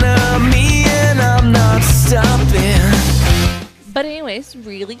she's under me and I'm not stopping. But anyways,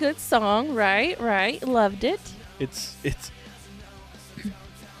 really good song, right? Loved it. It's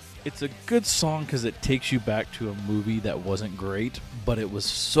a good song because it takes you back to a movie that wasn't great, but it was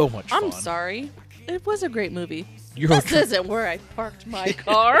so much fun. I'm sorry. It was a great movie. Euro This isn't where I parked my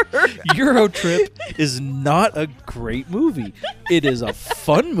car. Euro Trip is not a great movie. It is a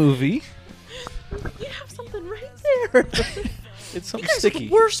fun movie. You have something right there. It's something You guys sticky. are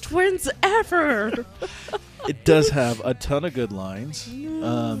the worst twins ever. It does have a ton of good lines.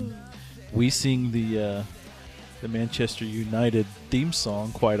 We sing the Manchester United theme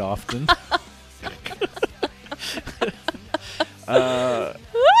song quite often. It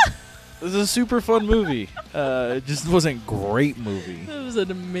was a super fun movie. It just wasn't a great movie. It was an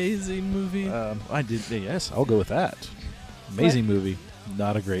amazing movie. Yes, I'll go with that. Amazing movie,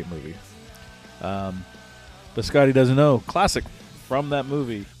 not a great movie. But Scotty doesn't know. Classic from that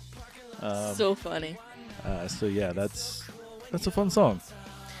movie. So funny. So yeah, that's a fun song.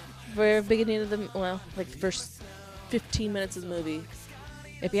 Very beginning of the the first 15 minutes of the movie.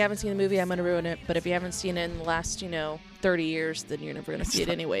 If you haven't seen the movie, I'm gonna ruin it. But if you haven't seen it in the last 30 years, then you're never gonna see it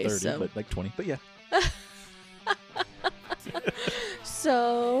anyway. 30, so but like 20. But yeah.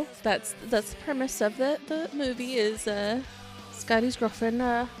 So that's the premise of the movie is Scotty's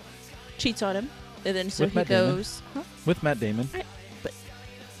girlfriend cheats on him, and then so With he Matt Damon. goes. Huh? With Matt Damon. But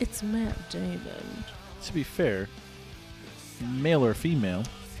it's Matt Damon. To be fair, male or female,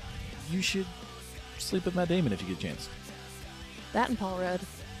 you should sleep with Matt Damon if you get a chance. That and Paul Rudd.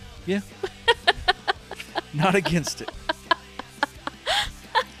 Yeah. Not against it.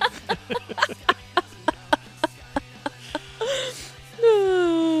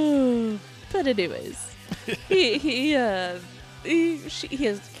 But anyways, he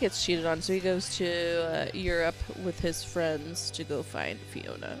gets cheated on, so he goes to Europe with his friends to go find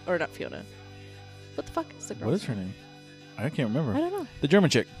Fiona, or not Fiona. What the fuck is the girl? What is her name? I can't remember. I don't know. The German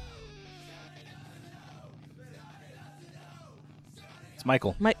chick. It's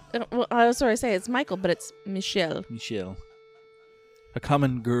Michael. Well, I was sorry to say it's Michael, but it's Michelle. Michelle. A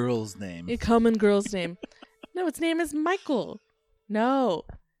common girl's name. A common girl's name. No, its name is Michael. No,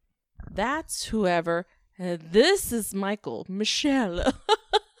 that's whoever. This is Michael. Michelle.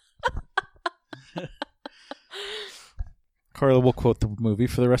 Carla will quote the movie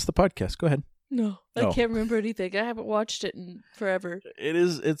for the rest of the podcast. Go ahead. No, I can't remember anything. I haven't watched it in forever.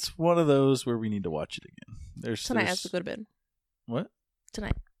 It's one of those where we need to watch it again. Tonight as we go to bed. What?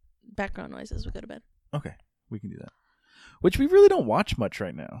 Tonight. Background noise as we go to bed. Okay, we can do that. Which we really don't watch much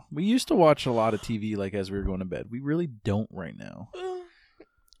right now. We used to watch a lot of TV like as we were going to bed. We really don't right now.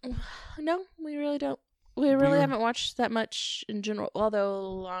 No, we really don't. We really haven't watched that much in general.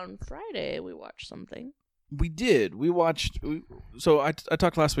 Although on Friday we watched something. We did. We watched. So I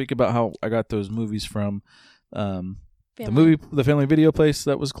talked last week about how I got those movies from the Family Video Place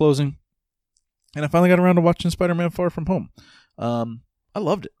that was closing, and I finally got around to watching Spider-Man: Far From Home. I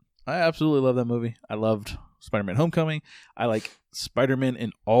loved it. I absolutely love that movie. I loved Spider-Man: Homecoming. I like Spider-Man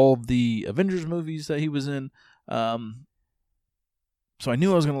in all the Avengers movies that he was in. So I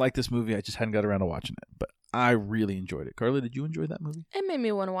knew I was going to like this movie. I just hadn't got around to watching it, but I really enjoyed it. Carla, did you enjoy that movie? It made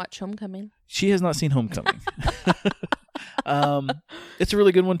me want to watch Homecoming. She has not seen Homecoming. It's a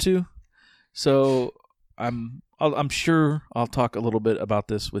really good one too. So I'm sure I'll talk a little bit about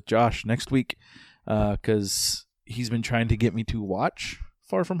this with Josh next week because he's been trying to get me to watch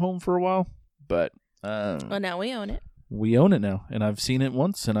Far From Home for a while, but well, now we own it. We own it now, and I've seen it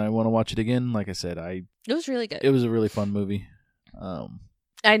once, and I want to watch it again. Like I said, it was really good. It was a really fun movie.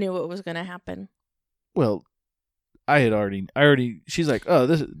 I knew what was going to happen. Well, I already. She's like, oh,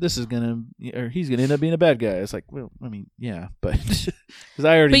 this is gonna, or he's gonna end up being a bad guy. It's like, well, I mean, yeah, but because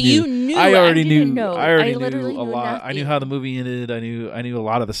I already. But knew, you knew. I already knew. Know. I already knew a lot. Nothing. I knew how the movie ended. I knew a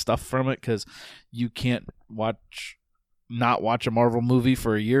lot of the stuff from it because you can't not watch a Marvel movie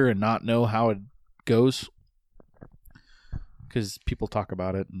for a year and not know how it goes because people talk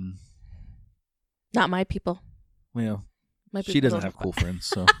about it and. Not my people. Well, she doesn't have cool friends,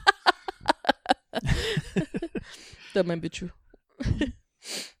 so. That might be true.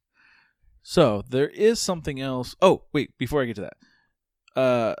 So there is something else. Oh, wait! Before I get to that,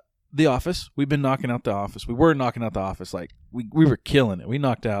 The Office. We've been knocking out The Office. We were knocking out The Office. Like, we were killing it. We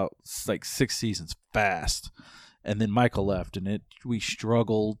knocked out, like, 6 seasons fast. And then Michael left, and we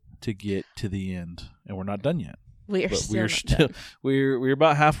struggled to get to the end. And we're not done yet. We're still we're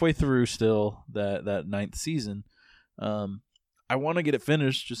about halfway through still that 9th season. I want to get it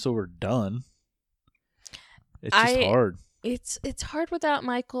finished just so we're done. It's just hard. It's hard without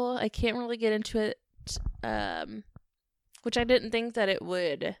Michael. I can't really get into it, which I didn't think that it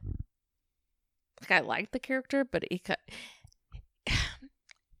would. Like, I liked the character, but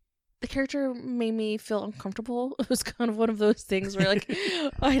the character made me feel uncomfortable. It was kind of one of those things where, like,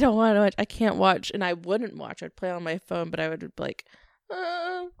 I don't want to watch. I can't watch, and I wouldn't watch. I'd play on my phone, but I would be like,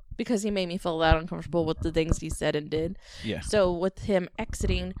 because he made me feel that uncomfortable with the things he said and did. Yeah. So with him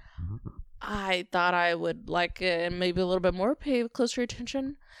exiting, I thought I would like maybe a little bit more, pay closer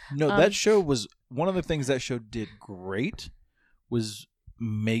attention. No, that show was one of the things that show did great was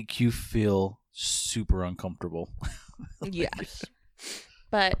make you feel super uncomfortable. Yes.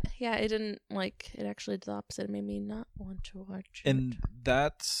 But yeah, it didn't it actually did the opposite. It made me not want to watch it. And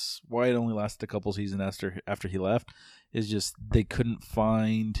that's why it only lasted a couple seasons after he left, is just they couldn't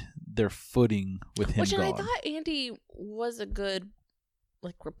find their footing with him gone. I thought Andy was a good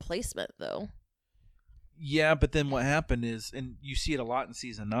replacement though. Yeah, but then what happened is, and you see it a lot in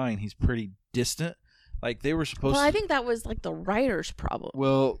season 9, he's pretty distant. Like, they were supposed to... Well, I think that was the writer's problem.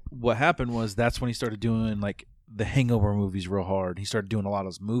 Well, what happened was that's when he started doing the Hangover movies real hard. He started doing a lot of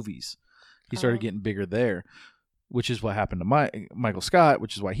those movies. He started getting bigger there, which is what happened to Michael Scott,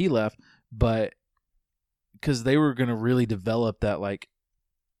 which is why he left. But because they were going to really develop that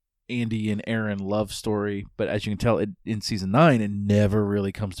Andy and Aaron love story, but as you can tell, in season 9, it never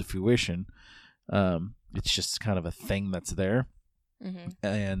really comes to fruition. It's just kind of a thing that's there,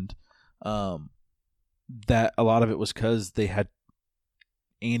 and that a lot of it was because they had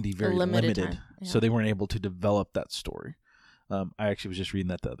Andy very limited. Yeah. So they weren't able to develop that story. I actually was just reading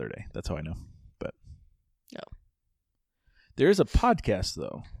that the other day. That's how I know. But there is a podcast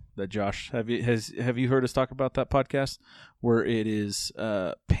though that Josh have you heard us talk about that podcast where it is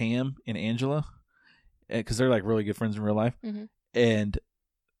Pam and Angela, because they're really good friends in real life, and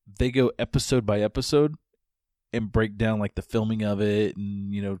they go episode by episode and break down the filming of it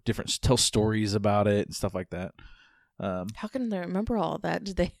and tell stories about it and stuff like that. How can they remember all of that?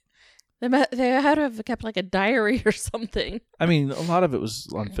 Did they had to have kept a diary or something? I mean, a lot of it was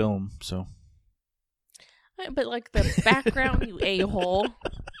on film, so. But the background, you a-hole.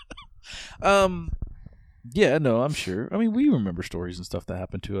 Yeah, no, I'm sure. I mean, we remember stories and stuff that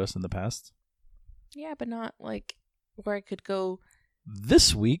happened to us in the past. Yeah, but not where I could go.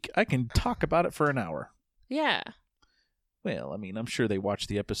 This week, I can talk about it for an hour. Yeah. Well, I mean, I'm sure they watch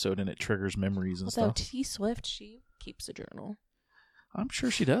the episode and it triggers memories and stuff. T Swift, she keeps a journal. I'm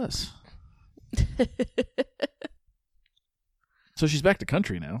sure she does. So she's back to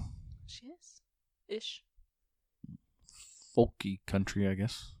country now. She is. Ish. Folky country, I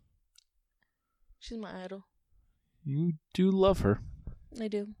guess. She's my idol. You do love her. I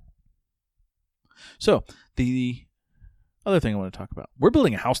do. So, the other thing I want to talk about. We're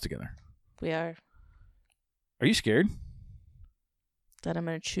building a house together. We are. Are you scared? That I'm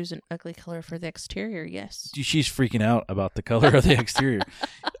going to choose an ugly color for the exterior, yes. She's freaking out about the color of the exterior.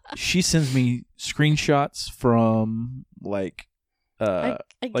 She sends me screenshots from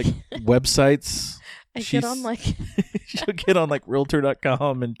websites. She'll get on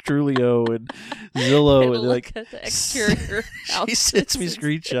Realtor.com and Trulio and Zillow and look at the exterior. She sends me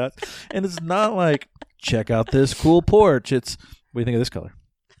screenshots, and it's not check out this cool porch. It's, what do you think of this color?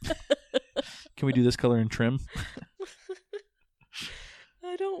 Can we do this color and trim?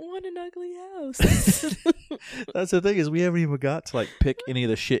 I don't want an ugly house. That's the thing, is we haven't even got to pick any of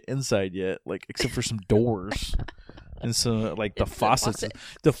the shit inside yet, except for some doors and some the faucets.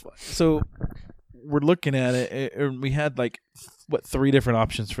 So we're looking at it, and we had 3 different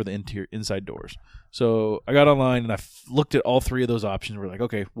options for the inside doors. So I got online and I looked at all 3 of those options. We're like,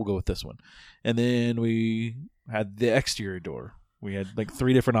 okay, we'll go with this one. And then we had the exterior door. We had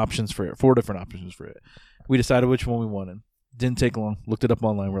 3 different options for it, 4 different options for it. We decided which one we wanted. Didn't take long. Looked it up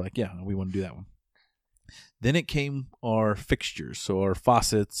online. We're like, yeah, we want to do that one. Then it came our fixtures, so our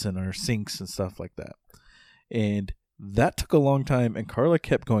faucets and our sinks and stuff like that. And that took a long time, and Carla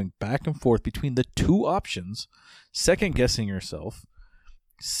kept going back and forth between the 2 options, second-guessing herself,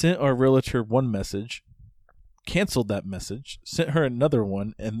 sent our realtor one message, canceled that message, sent her another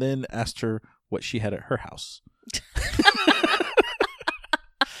one, and then asked her what she had at her house.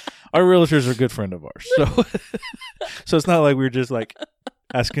 Our realtors are a good friend of ours, so it's not like we're just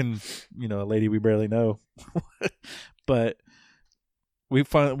asking, a lady we barely know. But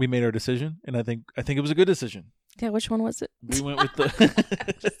we made our decision, and I think it was a good decision. Yeah, which one was it? We went with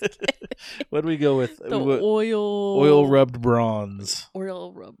the. What did we go with? The oil rubbed bronze.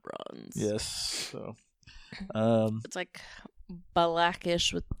 Oil rubbed bronze. Yes. So, it's like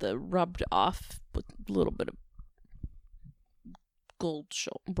blackish with the rubbed off with a little bit of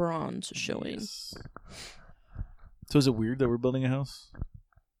bronze showing. Yes. So is it weird that we're building a house?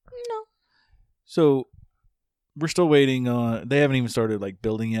 No. So we're still waiting on. They haven't even started like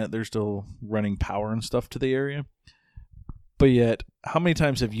building yet. They're still running power and stuff to the area. But yet, how many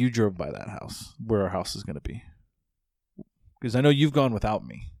times have you drove by that house where our house is going to be? Because I know you've gone without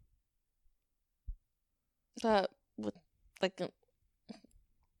me. With like,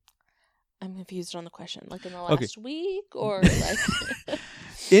 I'm confused on the question. Like in the last week, or like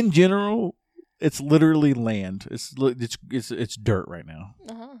in general, it's literally land. It's dirt right now,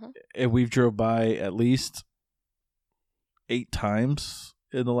 and we've drove by at least 8 times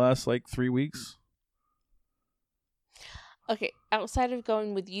in the last like 3 weeks. Okay, outside of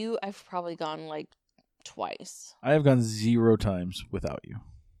going with you, I've probably gone like twice. I have gone 0 times without you.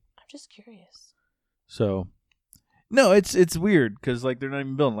 I'm just curious. So, no, it's weird because like they're not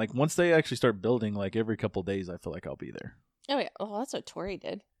even building. Like once they actually start building, like every couple of days, I feel like I'll be there. Oh yeah, well that's what Tori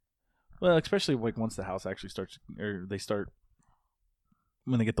did. Well, especially like once the house actually starts, or they start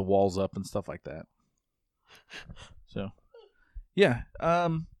when they get the walls up and stuff like that. So, yeah,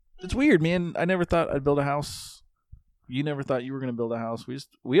 it's weird, man. I never thought I'd build a house. You never thought you were going to build a house.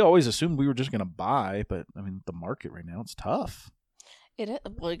 We always assumed we were just going to buy, but I mean, the market right now, it's tough.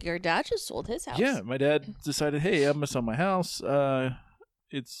 Well, your dad just sold his house. Yeah, my dad decided, hey, I'm going to sell my house.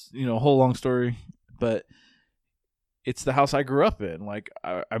 It's, a whole long story, but it's the house I grew up in. Like,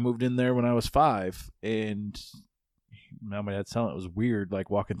 I moved in there when I was 5, and now my dad's selling it. It was weird, like,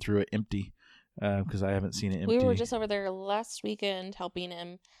 walking through it empty, because I haven't seen it empty. We were just over there last weekend helping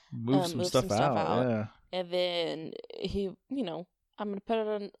him move some stuff out. Yeah. And then he, I'm going to put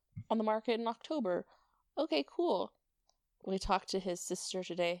it on the market in October. Okay, cool. We talked to his sister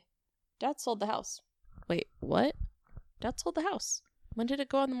today. Dad sold the house. Wait, what? Dad sold the house. When did it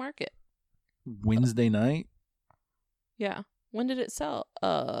go on the market? Wednesday night? Yeah. When did it sell?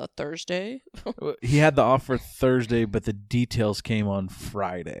 Thursday. He had the offer Thursday, but the details came on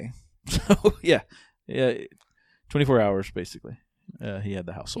Friday. So, yeah. 24 hours, basically. He had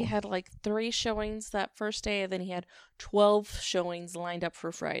the house sold. He had like 3 showings that first day, and then he had 12 showings lined up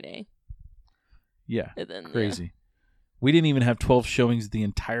for Friday. Yeah, then, crazy. Yeah. We didn't even have 12 showings the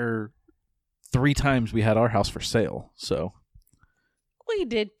entire 3 times we had our house for sale. So we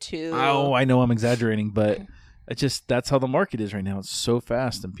did too. Oh, I know I'm exaggerating, but that's how the market is right now. It's so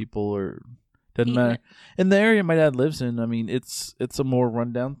fast, and people doesn't matter. In the area my dad lives in, I mean, it's a more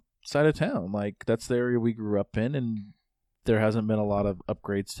rundown side of town. Like that's the area we grew up in, and there hasn't been a lot of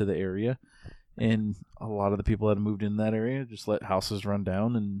upgrades to the area, and a lot of the people that have moved in that area just let houses run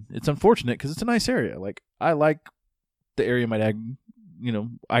down, and it's unfortunate because it's a nice area. Like I like the area my dad,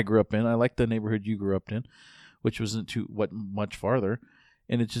 I grew up in. I like the neighborhood you grew up in, which wasn't much farther,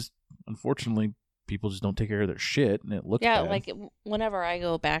 and it's just unfortunately people just don't take care of their shit, and it looks bad. Like whenever I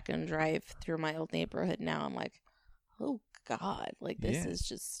go back and drive through my old neighborhood now, I'm like, oh God, like this is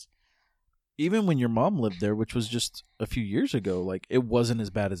just. Even when your mom lived there, which was just a few years ago, like it wasn't as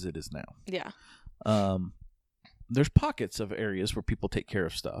bad as it is now. Yeah. There's pockets of areas where people take care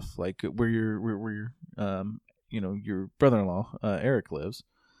of stuff, like where your brother-in-law Eric lives.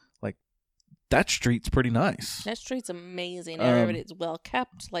 Like that street's pretty nice. That street's amazing. Everybody's well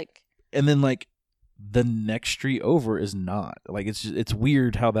kept. Like, and then like the next street over is not. Like it's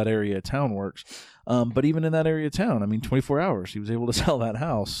weird how that area of town works. But even in that area of town, I mean, 24 hours, he was able to sell that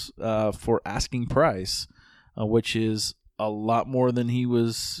house for asking price, which is a lot more than he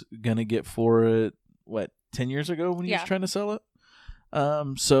was gonna get for it. 10 years ago when he was trying to sell it.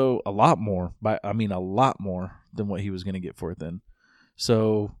 So a lot more. A lot more than what he was gonna get for it then.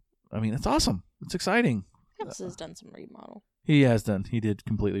 So I mean, it's awesome. It's exciting. House has done some remodel. He has done. He did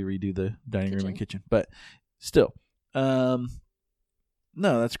completely redo the dining room and kitchen, but still, no,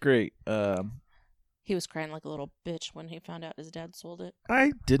 that's great. He was crying like a little bitch when he found out his dad sold it.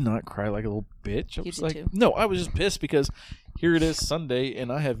 I did not cry like a little bitch. I was like, too. No, I was just pissed because here it is Sunday,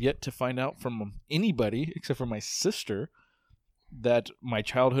 and I have yet to find out from anybody except for my sister that my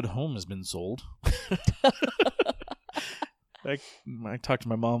childhood home has been sold. I talked to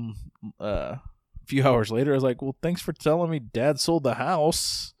my mom a few hours later. I was like, well, thanks for telling me Dad sold the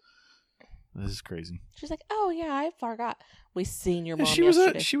house. This is crazy. She's like, oh, yeah, I forgot. We seen your mom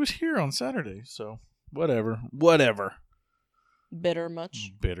yesterday. She was here on Saturday, so whatever. Bitter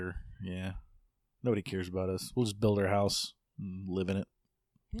much? Bitter, yeah. Nobody cares about us. We'll just build our house and live in it.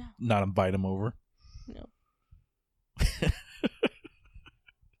 not invite him over. No.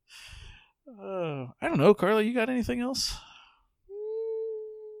 I don't know, Carla. You got anything else?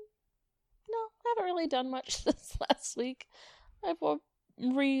 No, I haven't really done much this last week. I've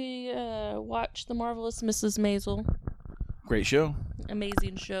watched The Marvelous Mrs. Maisel. Great show.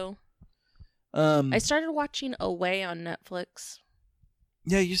 Amazing show. I started watching Away on Netflix.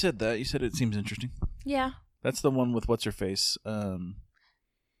 Yeah, you said that. You said it seems interesting. Yeah. That's the one with what's her face?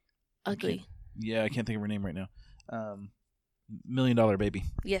 Ugly. I can't think of her name right now. $1 Million Baby.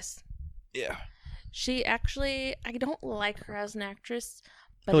 Yes. Yeah. She actually, I don't like her as an actress,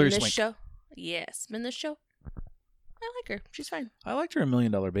 but Hilary in this Swank. show, yes, in this show, I like her. She's fine. I liked her in $1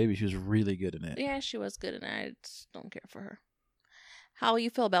 Million Baby. She was really good in it. Yeah, she was good, and I just don't care for her. How you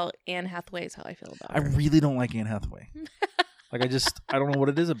feel about Anne Hathaway is how I feel about her. I really don't like Anne Hathaway. Like, I don't know what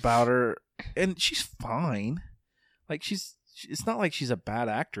it is about her. And she's fine. Like, it's not like she's a bad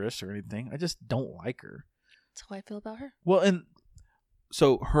actress or anything. I just don't like her. That's how I feel about her. Well, and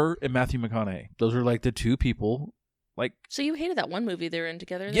so her and Matthew McConaughey, those are like the two people. Like, so you hated that one movie they were in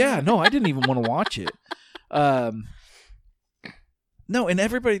together? Then? Yeah, no, I didn't even want to watch it. No, and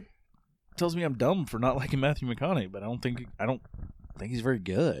everybody tells me I'm dumb for not liking Matthew McConaughey, but I don't think he's very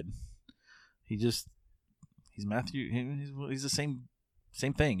good. He's Matthew. He's the same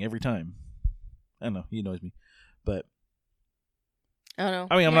thing every time. I don't know. He annoys me, but I don't know.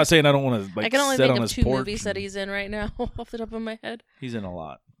 I mean, I'm not saying I don't want to. Like, I can only sit think on of his 2 porch movies that he's in right now off the top of my head. He's in a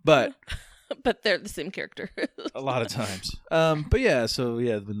lot, but but they're the same character a lot of times. But yeah, so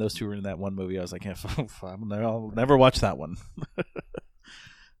yeah, when those two were in that one movie, I was like, I'll never watch that one.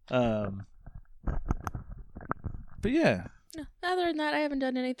 But yeah. No, other than that, I haven't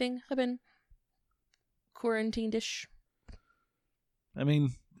done anything. I've been quarantined-ish. I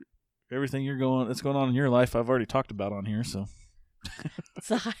mean, everything that's going on in your life, I've already talked about on here, so. It's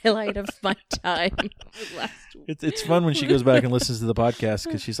the highlight of my time last week. It's fun when she goes back and listens to the podcast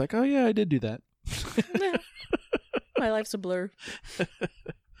because she's like, oh yeah, I did do that. My life's a blur.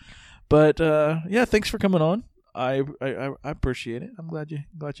 But yeah, thanks for coming on. I appreciate it. I'm glad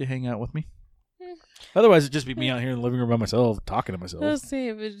you hang out with me. Otherwise, it'd just be me out here in the living room by myself, talking to myself. Let's see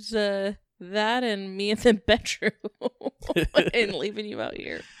if it's that and me in the bedroom and leaving you out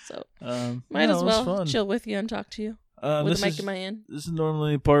here. So might as well chill with you and talk to you with the mic in my hand. This is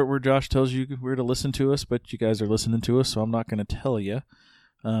normally the part where Josh tells you where to listen to us, but you guys are listening to us, so I'm not going to tell you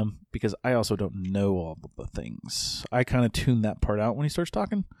because I also don't know all of the things. I kind of tune that part out when he starts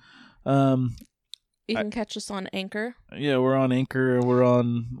talking. You can catch us on Anchor. Yeah, we're on Anchor. We're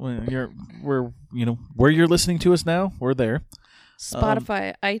on. We're where you're listening to us now. We're there.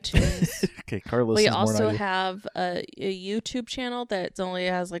 Spotify, iTunes. Okay, Carlos. We also have a YouTube channel that only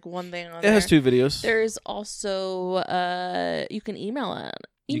has like one thing on there. It has 2 videos. There's also you can email us.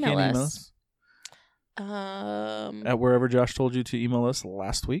 Email us. At wherever Josh told you to email us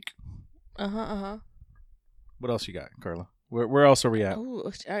last week. What else you got, Carla? Where else are we at?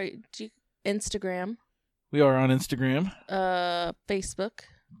 Oh, Instagram. We are on Instagram. Facebook.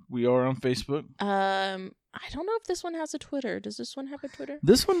 We are on Facebook. I don't know if this one has a Twitter. Does this one have a Twitter?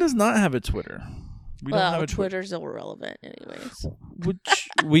 This one does not have a Twitter. We don't have a Twitter's irrelevant, anyways. Which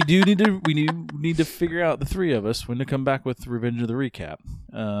we need to figure out, the 3 of us, when to come back with Revenge of the Recap,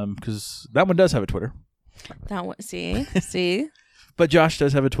 because that one does have a Twitter. That one, see. But Josh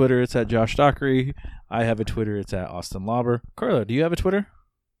does have a Twitter. It's at Josh Dockery. I have a Twitter. It's at Austin Lauber. Carla, do you have a Twitter?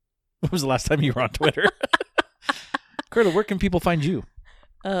 When was the last time you were on Twitter? Carla, where can people find you?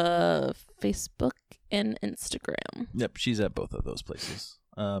 Facebook and Instagram. Yep, she's at both of those places.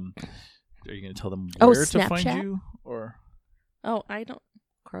 Are you going to tell them where to find you? Or I don't.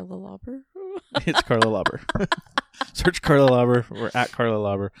 Carla Lauber. It's Carla Lauber. Search Carla Lauber. We're at Carla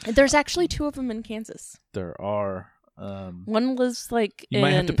Lauber. There's actually 2 of them in Kansas. There are. One was like you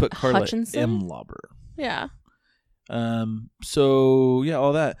might have to put Carla Hutchinson. M. Lauber. Yeah. So yeah,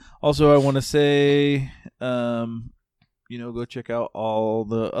 all that. Also, I want to say, go check out all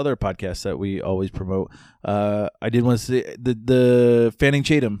the other podcasts that we always promote. I did want to say the Fanning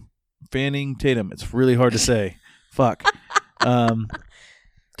Tatum. It's really hard to say. Fuck.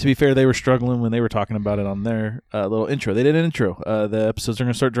 To be fair, they were struggling when they were talking about it on their little intro. They did an intro. The episodes are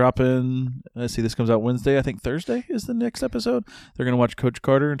going to start dropping. Let's see, this comes out Wednesday. I think Thursday is the next episode. They're going to watch Coach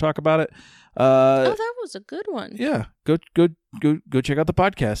Carter and talk about it. That was a good one. Yeah, go check out the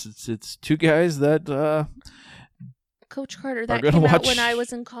podcast. It's 2 guys that Coach Carter that came out when I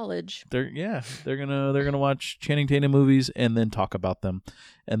was in college. They're gonna watch Channing Tatum movies and then talk about them,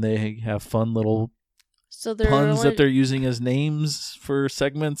 and they have fun little So puns that they're using as names for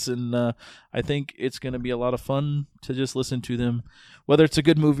segments, and I think it's going to be a lot of fun to just listen to them, whether it's a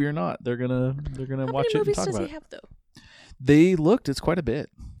good movie or not. They're gonna watch it and talk about it. How many movies does he have, though? They looked. It's quite a bit.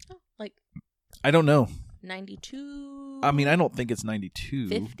 Oh, like I don't know. 92. I mean, I don't think it's 92.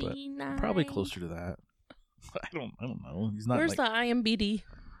 59. But probably closer to that. I don't know. He's not. Where's the IMDb?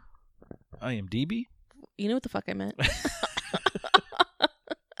 IMDb? You know what the fuck I meant.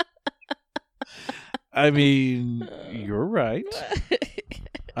 I mean, you're right.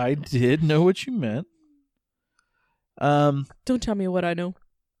 I did know what you meant. Don't tell me what I know.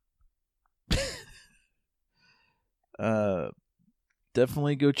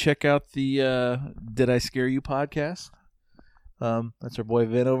 Definitely go check out the Did I Scare You podcast. That's our boy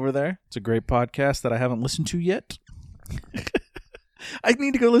Vin over there. It's a great podcast that I haven't listened to yet. I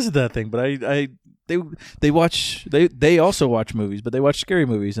need to go listen to that thing, but they also watch movies, but they watch scary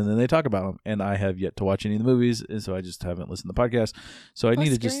movies and then they talk about them. And I have yet to watch any of the movies, and so I just haven't listened to the podcast. So I need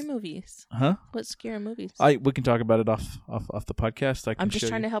to just scary movies. Huh? What scary movies? We can talk about it off the podcast. I'm just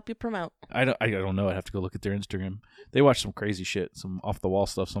trying to help you promote. I don't know. I'd have to go look at their Instagram. They watch some crazy shit, some off the wall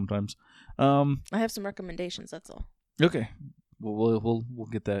stuff sometimes. I have some recommendations. That's all. Okay. We'll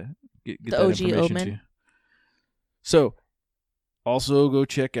get that get the that OG information to you. So, also go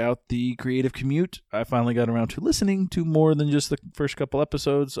check out the Creative Commute. I finally got around to listening to more than just the first couple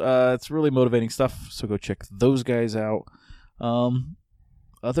episodes. It's really motivating stuff, so go check those guys out.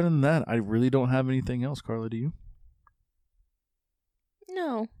 Other than that, I really don't have anything else. Carla, do you?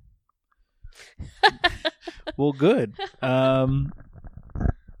 No. Well, good. I'm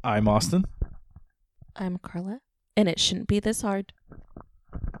Austin. I'm Carla. And it shouldn't be this hard.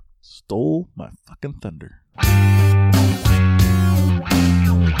 Stole my fucking thunder.